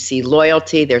honest. You see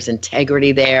loyalty. There's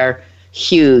integrity there.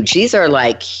 Huge. These are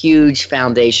like huge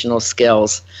foundational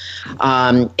skills.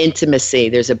 Intimacy.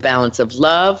 There's a balance of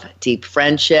love, deep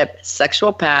friendship,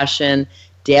 sexual passion,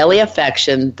 daily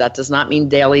affection. That does not mean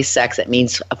daily sex. It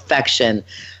means affection.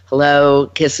 Hello,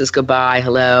 kisses goodbye.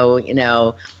 Hello,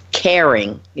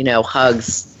 caring,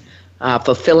 hugs,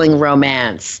 fulfilling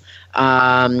romance.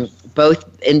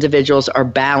 Both individuals are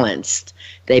balanced.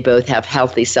 They both have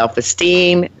healthy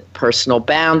self-esteem, personal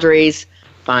boundaries,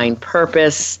 find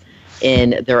purpose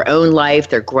in their own life,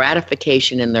 their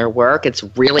gratification in their work. It's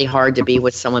really hard to be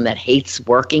with someone that hates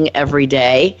working every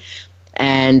day.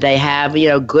 And they have,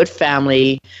 good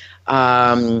family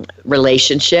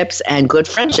relationships and good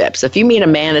friendships. If you meet a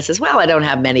man that says, well, I don't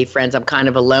have many friends, I'm kind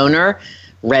of a loner,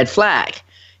 red flag.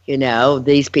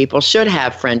 These people should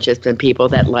have friendships and people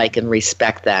that like and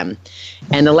respect them.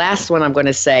 And the last one I'm going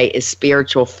to say is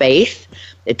spiritual faith.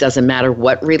 It doesn't matter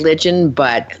what religion,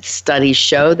 but studies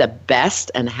show the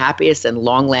best and happiest and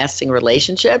long-lasting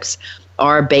relationships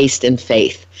are based in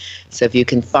faith. So if you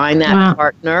can find that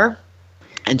partner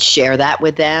and share that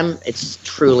with them, it's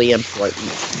truly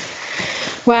important.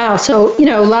 Wow. So,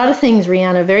 a lot of things,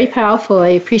 Rihanna, very powerful. I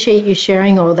appreciate you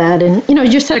sharing all that. And, you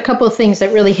just said a couple of things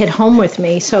that really hit home with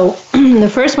me. So the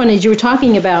first one is you were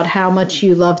talking about how much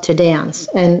you love to dance.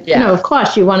 And, of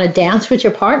course, you want to dance with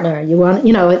your partner. You want,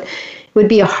 it would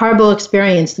be a horrible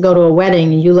experience to go to a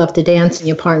wedding and you love to dance and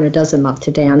your partner doesn't love to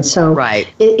dance. So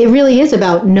it really is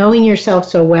about knowing yourself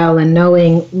so well and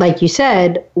knowing, like you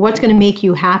said, what's going to make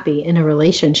you happy in a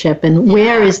relationship and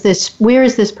where is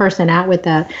this person at with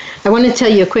that. I want to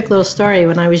tell you a quick little story.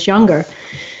 When I was younger,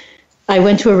 I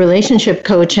went to a relationship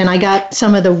coach and I got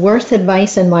some of the worst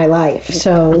advice in my life.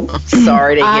 So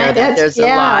sorry to hear that. There's a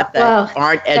lot that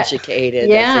aren't educated.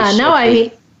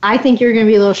 I think you're going to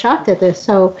be a little shocked at this.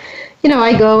 So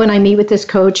I go and I meet with this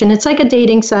coach, and it's like a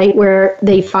dating site where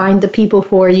they find the people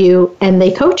for you and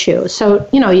they coach you. So,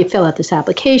 you fill out this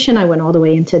application. I went all the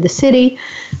way into the city.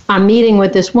 I'm meeting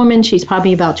with this woman. She's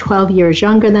probably about 12 years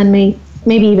younger than me,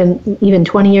 maybe even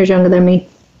 20 years younger than me.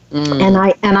 And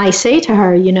I say to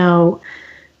her,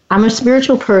 I'm a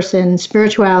spiritual person.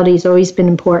 Spirituality has always been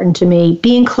important to me.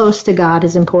 Being close to God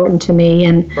is important to me.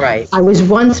 And I was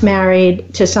once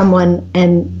married to someone,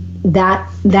 and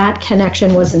that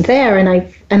connection wasn't there,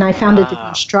 and I found it to be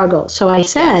a struggle. So I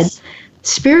said,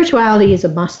 spirituality is a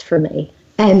must for me.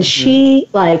 And she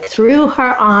threw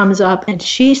her arms up and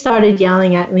she started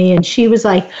yelling at me, and she was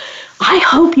like, I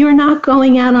hope you're not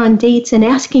going out on dates and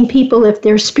asking people if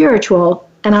they're spiritual.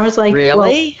 And I was like,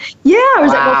 really? I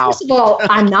was like, well, first of all,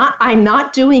 I'm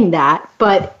not doing that.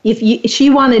 But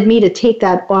she wanted me to take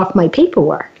that off my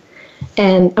paperwork.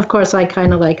 And of course, I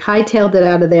kind of hightailed it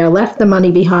out of there, left the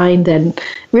money behind, and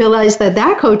realized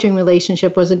that coaching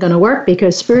relationship wasn't going to work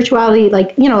because spirituality,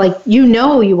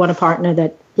 you want a partner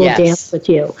that will dance with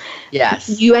you.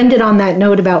 Yes. You ended on that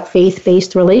note about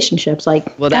faith-based relationships.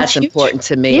 That's important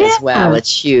to me as well.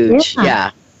 It's huge.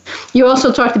 Yeah. You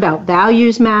also talked about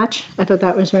values match. I thought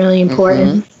that was really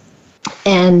important.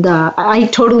 And I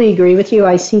totally agree with you.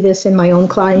 I see this in my own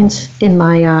clients, in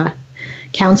my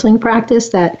counseling practice,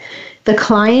 that the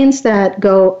clients that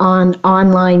go on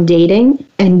online dating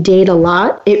and date a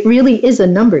lot, it really is a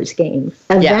numbers game.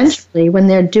 Eventually, when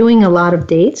they're doing a lot of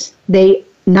dates,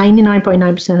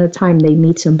 99.9% of the time they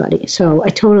meet somebody. So I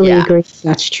totally agree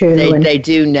that's true. They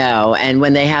do know. And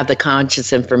when they have the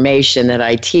conscious information that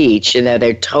I teach,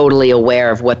 they're totally aware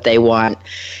of what they want.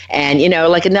 And,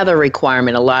 another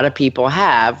requirement a lot of people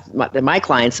have, my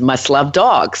clients must love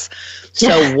dogs.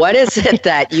 So what is it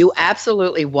that you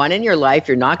absolutely want in your life?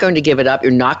 You're not going to give it up.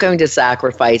 You're not going to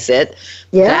sacrifice it.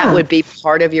 Yeah. That would be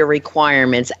part of your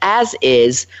requirements, as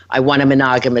is, I want a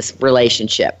monogamous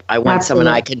relationship. I want someone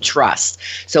I can trust.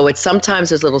 So it's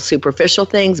sometimes those little superficial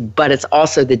things, but it's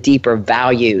also the deeper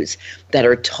values that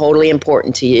are totally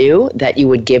important to you, that you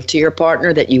would give to your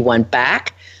partner, that you want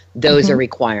back. those are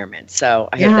requirements. So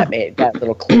I hope that made that a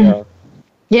little clearer.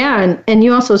 Yeah, and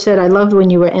you also said, I loved when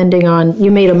you were ending on,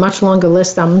 you made a much longer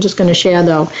list. I'm just going to share,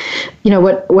 though. You know,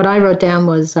 what I wrote down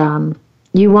was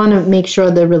you want to make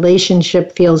sure the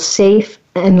relationship feels safe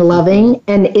and loving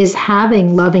and is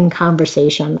having loving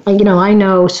conversation. You know, I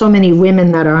know so many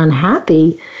women that are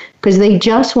unhappy because they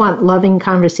just want loving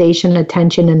conversation,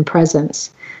 attention, and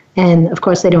presence. And, of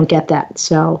course, they don't get that.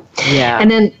 So, yeah. And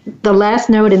then the last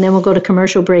note, and then we'll go to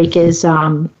commercial break, is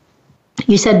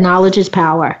you said knowledge is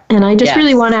power. And I just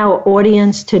really want our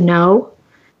audience to know.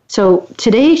 So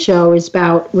today's show is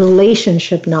about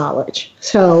relationship knowledge.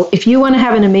 So if you want to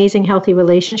have an amazing, healthy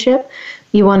relationship,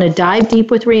 you want to dive deep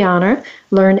with Rihanna,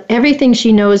 learn everything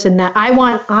she knows, and that I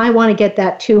want to get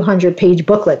that 200-page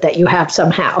booklet that you have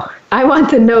somehow. I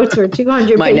want the notes for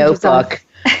 200 My pages. My notebook.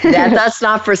 That's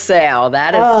not for sale.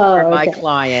 That is for my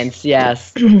clients,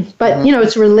 yes. But, you know,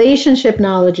 it's relationship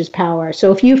knowledge is power.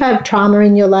 So if you've had trauma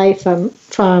in your life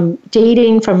from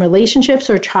dating, from relationships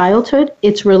or childhood,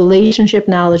 it's relationship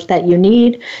knowledge that you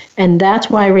need. And that's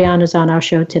why Rihanna's on our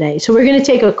show today. So we're going to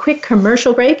take a quick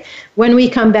commercial break. When we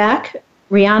come back,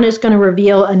 Rihanna's going to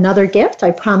reveal another gift.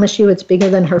 I promise you it's bigger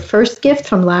than her first gift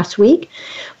from last week.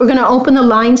 We're going to open the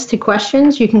lines to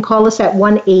questions. You can call us at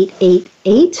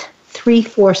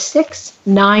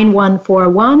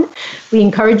 1-888-346-9141. We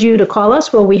encourage you to call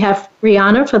us while we have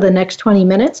Rihanna for the next 20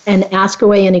 minutes and ask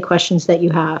away any questions that you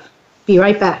have. Be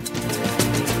right back.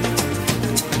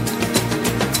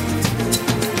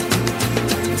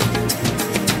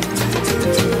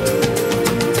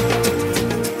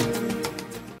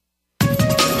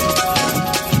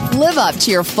 Live up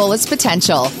to your fullest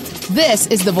potential. This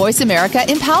is the Voice America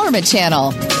Empowerment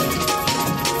Channel.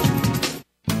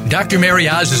 Dr. Mary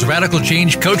Oz's Radical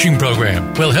Change Coaching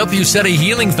Program will help you set a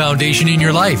healing foundation in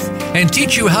your life and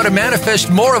teach you how to manifest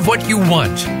more of what you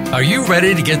want. Are you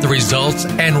ready to get the results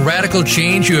and radical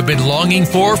change you have been longing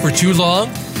for too long?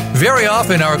 Very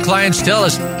often our clients tell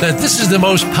us that this is the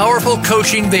most powerful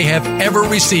coaching they have ever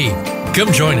received.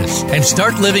 Come join us and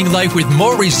start living life with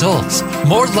more results,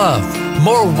 more love,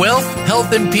 more wealth,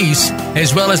 health, and peace,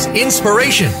 as well as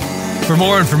inspiration. For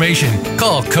more information,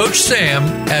 call Coach Sam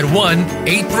at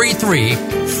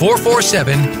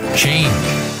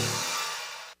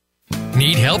 1-833-447-CHANGE.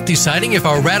 Need help deciding if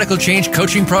our Radical Change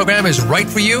Coaching Program is right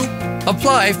for you?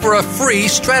 Apply for a free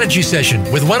strategy session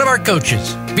with one of our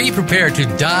coaches. Be prepared to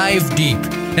dive deep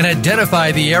and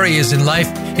identify the areas in life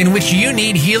in which you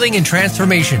need healing and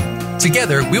transformation.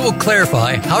 Together, we will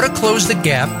clarify how to close the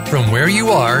gap from where you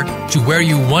are to where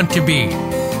you want to be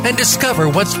and discover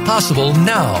what's possible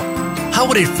now. How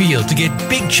would it feel to get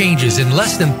big changes in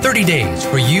less than 30 days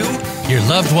for you, your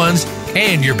loved ones,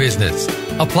 and your business?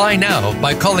 Apply now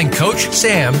by calling Coach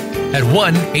Sam at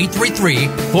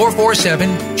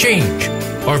 1-833-447-CHANGE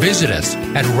or visit us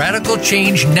at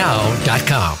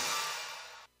radicalchangenow.com.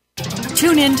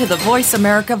 Tune in to the Voice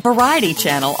America Variety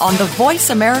channel on the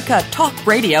Voice America Talk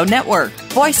Radio Network.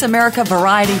 Voice America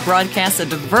Variety broadcasts a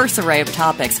diverse array of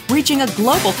topics, reaching a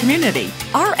global community.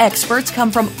 Our experts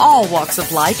come from all walks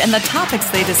of life, and the topics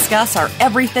they discuss are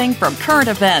everything from current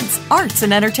events, arts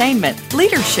and entertainment,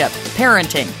 leadership,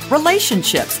 parenting,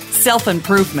 relationships,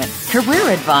 self-improvement,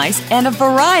 career advice, and a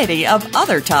variety of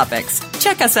other topics.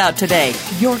 Check us out today.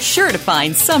 You're sure to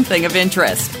find something of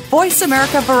interest. Voice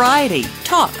America Variety.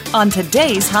 Talk on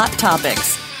today's hot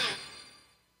topics.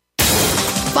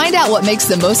 Find out what makes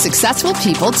the most successful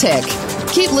people tick.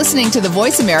 Keep listening to the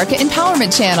Voice America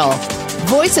Empowerment Channel.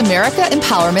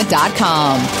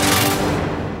 VoiceAmericaEmpowerment.com.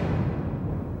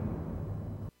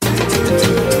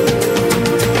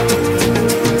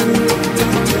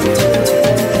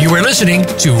 You are listening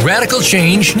to Radical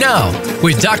Change Now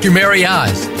with Dr. Mary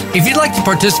Oz. If you'd like to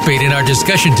participate in our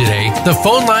discussion today, the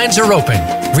phone lines are open.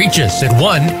 Reach us at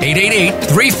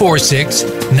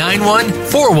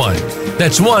 1-888-346-9141.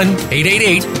 That's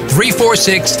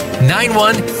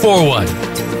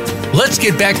 1-888-346-9141. Let's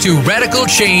get back to Radical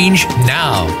Change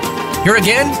Now. Here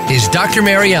again is Dr.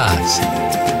 Mary Oz.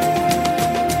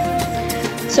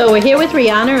 So we're here with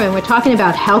Rihanna, and we're talking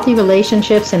about healthy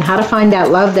relationships and how to find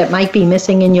that love that might be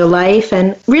missing in your life,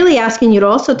 and really asking you to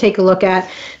also take a look at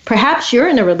perhaps you're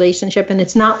in a relationship and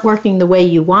it's not working the way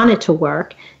you want it to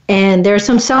work, and there's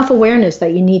some self-awareness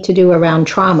that you need to do around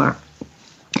trauma.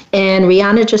 And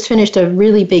Rihanna just finished a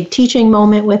really big teaching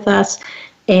moment with us,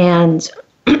 and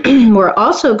we're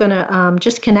also going to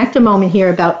just connect a moment here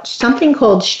about something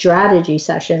called strategy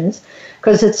sessions.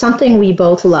 because it's something we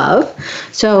both love.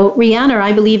 So, Rihanna,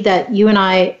 I believe that you and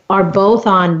I are both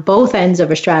on both ends of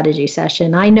a strategy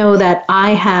session. I know that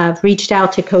I have reached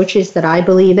out to coaches that I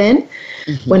believe in.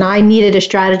 When I needed a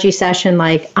strategy session,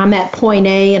 like I'm at point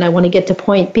A and I want to get to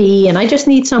point B, and I just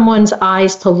need someone's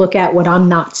eyes to look at what I'm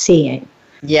not seeing.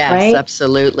 Yes, right?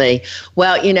 Absolutely.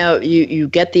 Well, you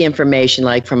get the information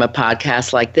like from a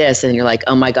podcast like this, and you're like,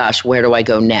 oh my gosh, where do I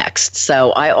go next?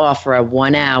 So I offer a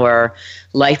 1-hour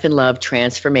Life and Love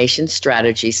Transformation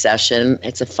Strategy session.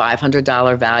 It's a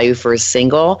 $500 value for a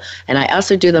single, and I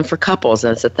also do them for couples,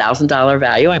 and it's a $1,000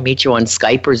 value. I meet you on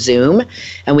Skype or Zoom,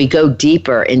 and we go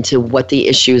deeper into what the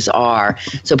issues are.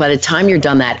 So by the time you're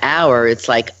done that hour, it's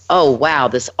like, oh, wow,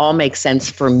 this all makes sense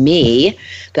for me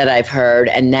that I've heard,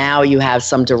 and now you have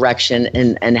some direction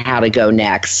and how to go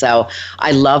next. So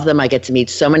I love them. I get to meet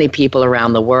so many people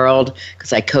around the world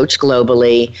because I coach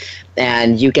globally,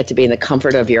 and you get to be in the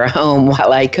comfort of your home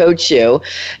while I coach you,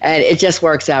 and it just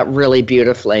works out really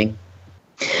beautifully.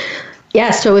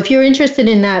 Yeah, so if you're interested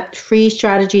in that free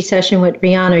strategy session with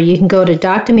Rihanna, you can go to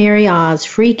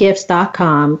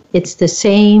drmaryoz.freegifts.com. It's the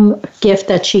same gift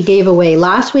that she gave away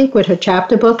last week with her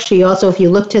chapter book. She also, if you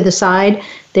look to the side,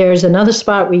 there's another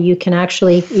spot where you can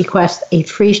actually request a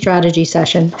free strategy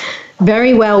session.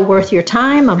 Very well worth your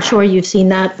time. I'm sure you've seen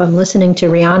that from listening to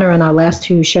Rihanna on our last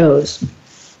 2 shows.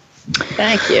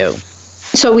 Thank you.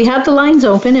 So we have the lines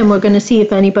open, and we're going to see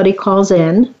if anybody calls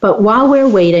in. But while we're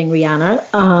waiting,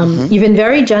 Rihanna, you've been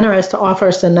very generous to offer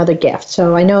us another gift.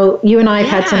 So I know you and I have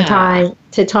had some time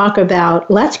to talk about,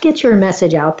 let's get your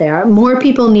message out there. More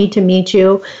people need to meet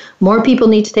you. More people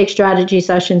need to take strategy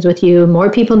sessions with you. More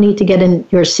people need to get in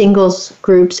your singles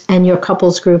groups and your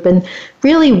couples group. And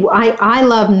really, I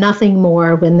love nothing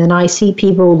more than I see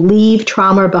people leave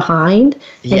trauma behind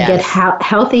and get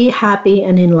healthy, happy,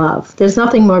 and in love. There's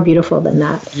nothing more beautiful than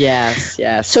that. Yes,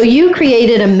 yes. So you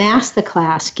created a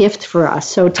masterclass gift for us.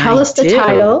 So tell us the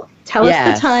title. Tell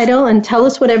us the title and tell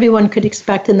us what everyone could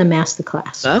expect in the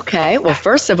masterclass. Okay. Well,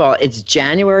 first of all, it's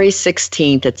January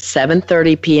 16th at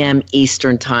 7:30 p.m.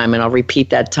 Eastern Time. And I'll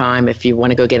repeat that time if you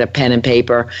want to go get a pen and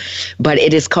paper. But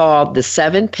it is called The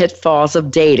 7 Pitfalls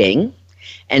of Dating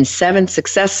and 7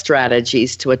 Success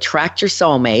Strategies to Attract Your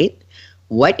Soulmate.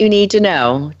 What you need to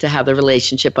know to have the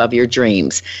relationship of your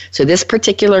dreams. So this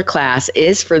particular class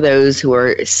is for those who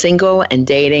are single and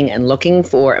dating and looking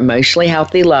for emotionally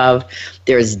healthy love.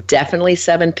 There's definitely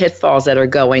 7 pitfalls that are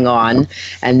going on,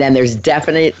 and then there's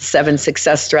definitely 7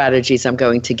 success strategies I'm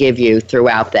going to give you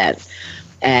throughout that.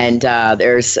 And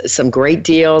there's some great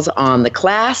deals on the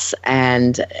class,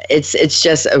 and it's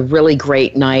just a really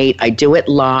great night. I do it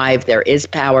live. There is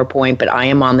PowerPoint, but I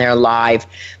am on there live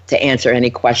to answer any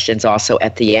questions also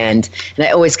at the end. And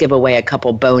I always give away a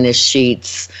couple bonus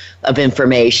sheets of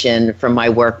information from my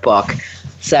workbook.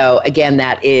 So again,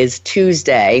 that is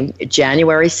Tuesday,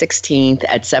 January 16th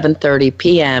at 7:30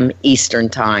 p.m. Eastern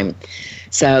Time.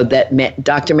 So that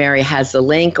Dr. Mary has the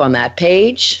link on that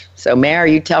page. So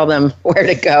Mary, you tell them where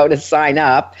to go to sign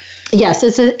up. Yes,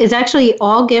 it's actually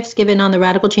all gifts given on the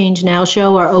Radical Change Now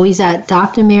show are always at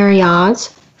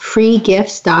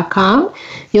drmaryoz.freegifts.com.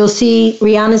 You'll see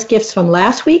Rihanna's gifts from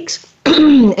last week's,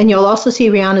 and you'll also see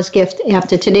Rihanna's gift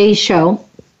after today's show,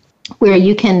 where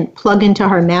you can plug into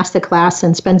her masterclass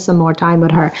and spend some more time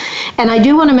with her. And I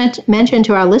do want to mention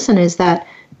to our listeners that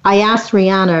I asked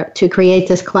Rihanna to create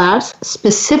this class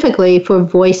specifically for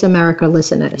Voice America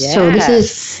listeners. Yes. So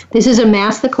this is a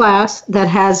master class that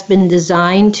has been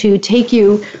designed to take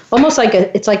you almost like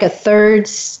a third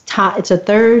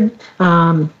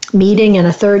meeting and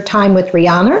a third time with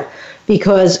Rihanna,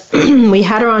 because we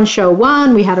had her on show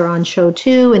 1, we had her on show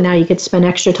 2, and now you could spend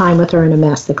extra time with her in a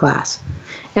master class.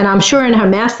 And I'm sure in her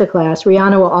masterclass,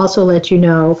 Rihanna will also let you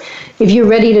know if you're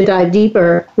ready to dive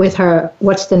deeper with her,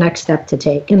 what's the next step to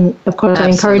take. And of course,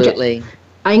 Absolutely.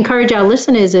 I encourage our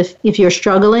listeners, if you're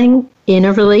struggling in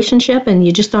a relationship and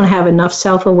you just don't have enough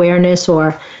self-awareness,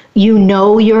 or you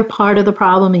know you're part of the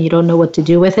problem and you don't know what to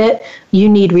do with it, you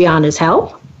need Rihanna's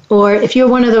help. Or if you're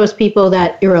one of those people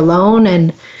that you're alone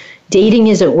and dating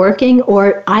isn't working,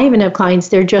 or I even have clients,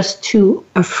 they're just too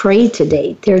afraid to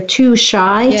date. They're too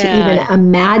shy to even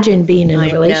imagine being in a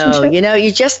relationship.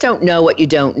 You just don't know what you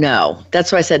don't know.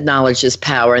 That's why I said knowledge is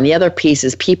power. And the other piece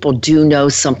is people do know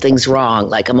something's wrong.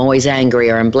 Like I'm always angry,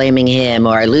 or I'm blaming him,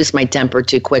 or I lose my temper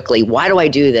too quickly. Why do I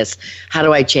do this? How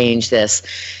do I change this?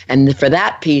 And for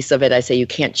that piece of it, I say you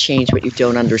can't change what you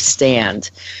don't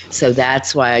understand. So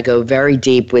that's why I go very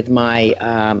deep with my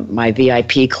my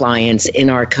VIP clients in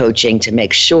our coaching coaching to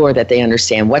make sure that they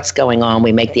understand what's going on.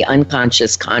 We make the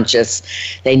unconscious conscious.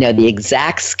 They know the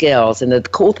exact skills. And the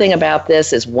cool thing about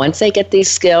this is once they get these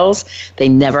skills, they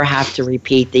never have to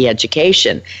repeat the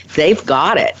education. They've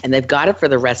got it, and they've got it for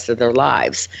the rest of their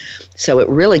lives. So it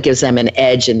really gives them an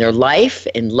edge in their life,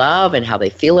 in love, and how they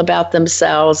feel about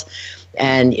themselves.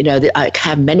 And, I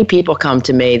have many people come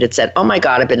to me that said, oh, my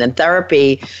God, I've been in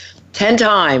therapy 10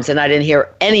 times and I didn't hear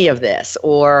any of this.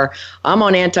 Or I'm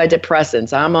on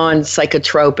antidepressants. I'm on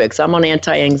psychotropics. I'm on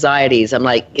anti-anxieties. I'm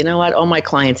like, you know what? All my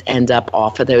clients end up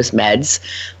off of those meds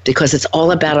because it's all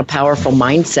about a powerful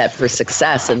mindset for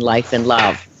success in life and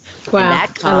love. Wow, and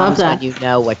that comes when you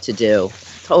know what to do.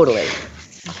 Totally.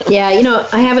 Yeah,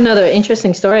 I have another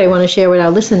interesting story I want to share with our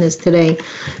listeners today.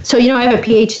 So, I have a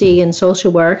PhD in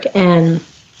social work, and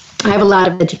I have a lot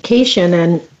of education,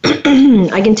 and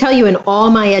I can tell you in all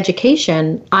my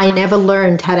education, I never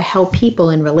learned how to help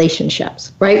people in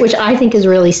relationships, right? Which I think is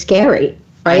really scary,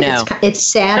 right? I know. It's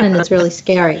sad and it's really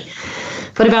scary.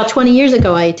 But about 20 years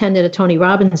ago, I attended a Tony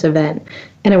Robbins event,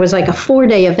 and it was like a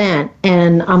 4-day event.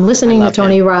 And I'm listening to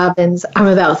Tony Robbins. I'm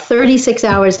about 36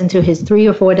 hours into his 3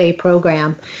 or 4 day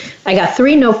program. I got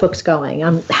 3 notebooks going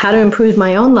on how to improve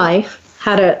my own life,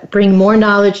 how to bring more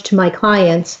knowledge to my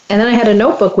clients. And then I had a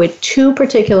notebook with 2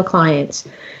 particular clients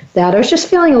that I was just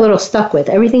feeling a little stuck with.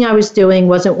 Everything I was doing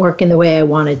wasn't working the way I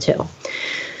wanted to.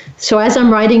 So as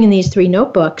I'm writing in these 3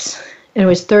 notebooks, and it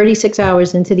was 36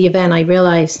 hours into the event, I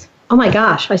realized, oh my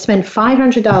gosh, I spent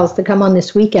 $500 to come on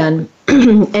this weekend.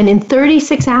 And in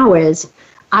 36 hours,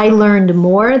 I learned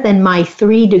more than my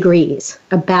 3 degrees,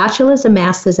 a bachelor's, a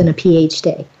master's, and a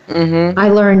PhD. Mm-hmm. I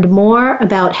learned more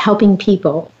about helping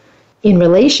people in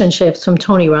relationships from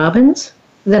Tony Robbins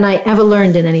than I ever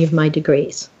learned in any of my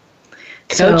degrees.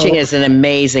 Coaching is an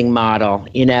amazing model.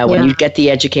 When you get the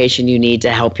education you need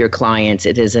to help your clients,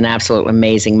 it is an absolute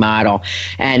amazing model.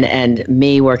 And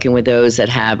me working with those that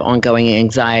have ongoing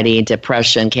anxiety,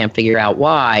 depression, can't figure out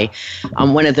why,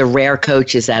 I'm one of the rare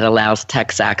coaches that allows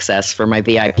text access for my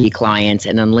VIP clients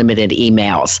and unlimited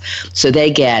emails. So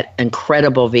they get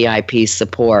incredible VIP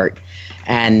support.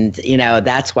 And,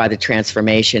 that's why the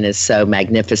transformation is so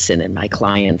magnificent in my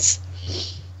clients.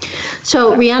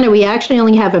 So, Rihanna, we actually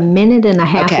only have a minute and a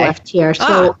half left here.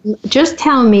 So just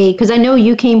tell me, because I know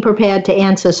you came prepared to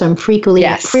answer some frequently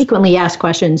asked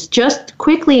questions. Just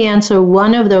quickly answer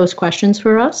one of those questions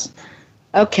for us.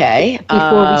 Okay.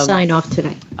 Before we sign off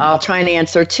today. I'll try and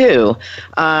answer 2.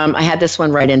 I had this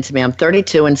one right into me. I'm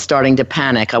 32 and starting to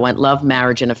panic. I want love,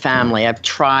 marriage, and a family. I've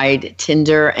tried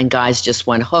Tinder and guys just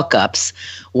want hookups.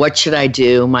 What should I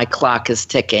do? My clock is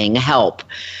ticking. Help.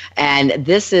 And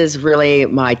this is really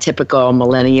my typical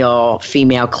millennial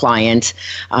female client,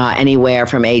 anywhere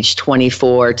from age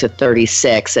 24 to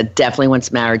 36, that definitely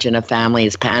wants marriage and a family,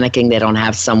 is panicking. They don't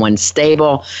have someone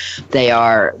stable. They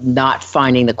are not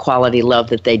finding the quality love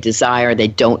that they desire. They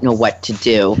don't know what to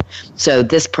do. So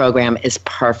this program is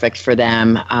perfect for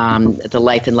them. The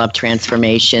Life and Love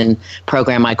Transformation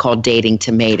program I call Dating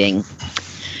to Mating.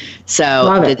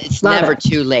 So it's never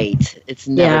too late. It's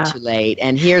never too late.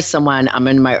 And here's someone, I'm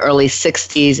in my early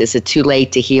 60s. Is it too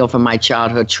late to heal from my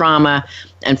childhood trauma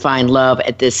and find love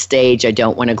at this stage? I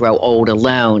don't want to grow old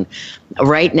alone.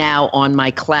 Right now on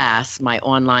my class, my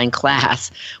online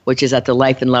class, which is at the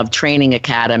Life and Love Training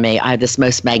Academy, I have this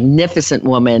most magnificent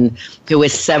woman who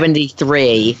is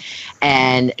 73,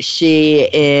 and she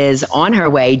is on her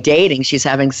way dating. She's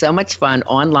having so much fun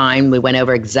online. We went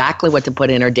over exactly what to put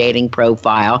in her dating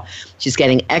profile. She's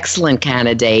getting excellent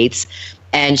candidates.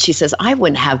 And she says, I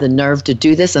wouldn't have the nerve to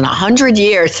do this in 100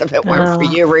 years if it weren't for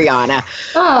you, Rihanna.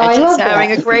 I love that.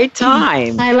 Having a great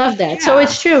time. I love that. Yeah. So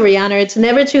it's true, Rihanna. It's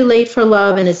never too late for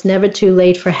love, and it's never too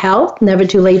late for health, never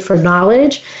too late for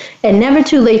knowledge, and never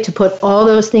too late to put all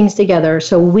those things together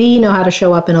so we know how to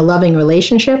show up in a loving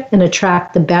relationship and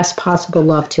attract the best possible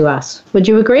love to us. Would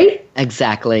you agree?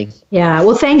 Exactly. Yeah.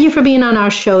 Well, thank you for being on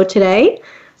our show today.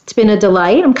 It's been a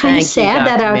delight. I'm kind of sad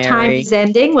that our time is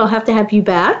ending. We'll have to have you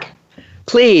back.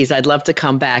 Please, I'd love to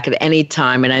come back at any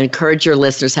time. And I encourage your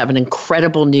listeners, have an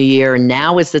incredible new year. And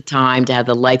now is the time to have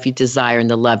the life you desire and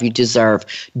the love you deserve.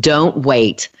 Don't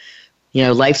wait.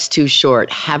 Life's too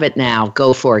short. Have it now.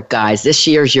 Go for it, guys. This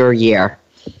year's your year.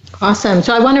 Awesome.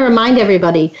 So I want to remind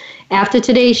everybody, after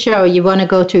today's show, you want to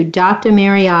go to Dr.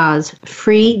 Mary Oz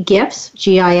Free Gifts,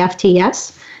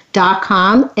 GIFTS.com,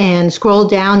 and scroll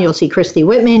down. You'll see Christy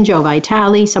Whitman, Joe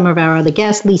Vitale, some of our other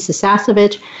guests, Lisa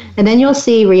Sasevich, and then you'll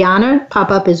see Rihanna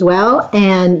pop up as well.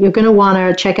 And you're going to want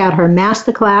to check out her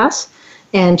masterclass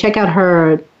and check out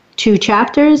her 2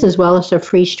 chapters, as well as a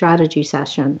free strategy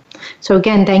session. So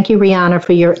again, thank you, Rihanna,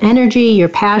 for your energy, your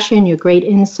passion, your great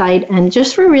insight, and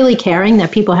just for really caring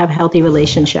that people have healthy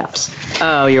relationships.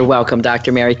 Oh, you're welcome,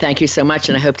 Dr. Mary. Thank you so much,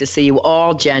 and I hope to see you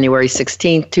all January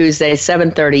 16th, Tuesday,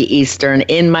 7:30 Eastern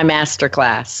in my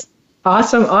masterclass.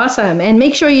 Awesome, awesome. And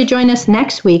make sure you join us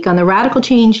next week on the Radical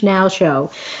Change Now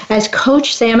show, as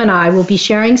Coach Sam and I will be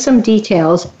sharing some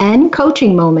details and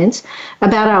coaching moments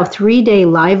about our 3-day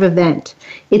live event.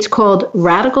 It's called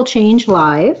Radical Change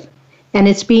Live, and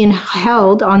it's being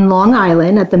held on Long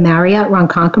Island at the Marriott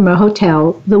Ronkonkoma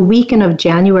Hotel the weekend of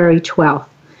January 12th.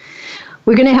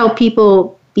 We're going to help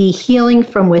people be healing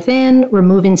from within,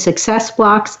 removing success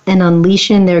blocks, and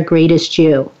unleashing their greatest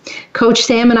you. Coach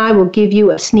Sam and I will give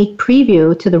you a sneak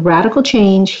preview to the radical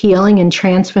change, healing, and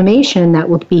transformation that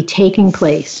will be taking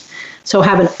place. So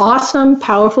have an awesome,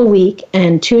 powerful week,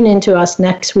 and tune in to us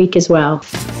next week as well.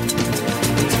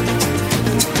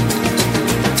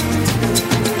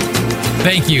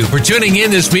 Thank you for tuning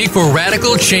in this week for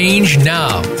Radical Change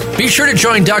Now. Be sure to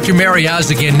join Dr. Mary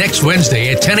Oz again next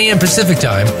Wednesday at 10 a.m. Pacific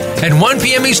Time and 1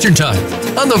 p.m. Eastern Time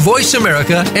on the Voice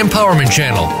America Empowerment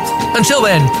Channel. Until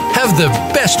then, have the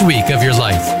best week of your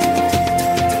life.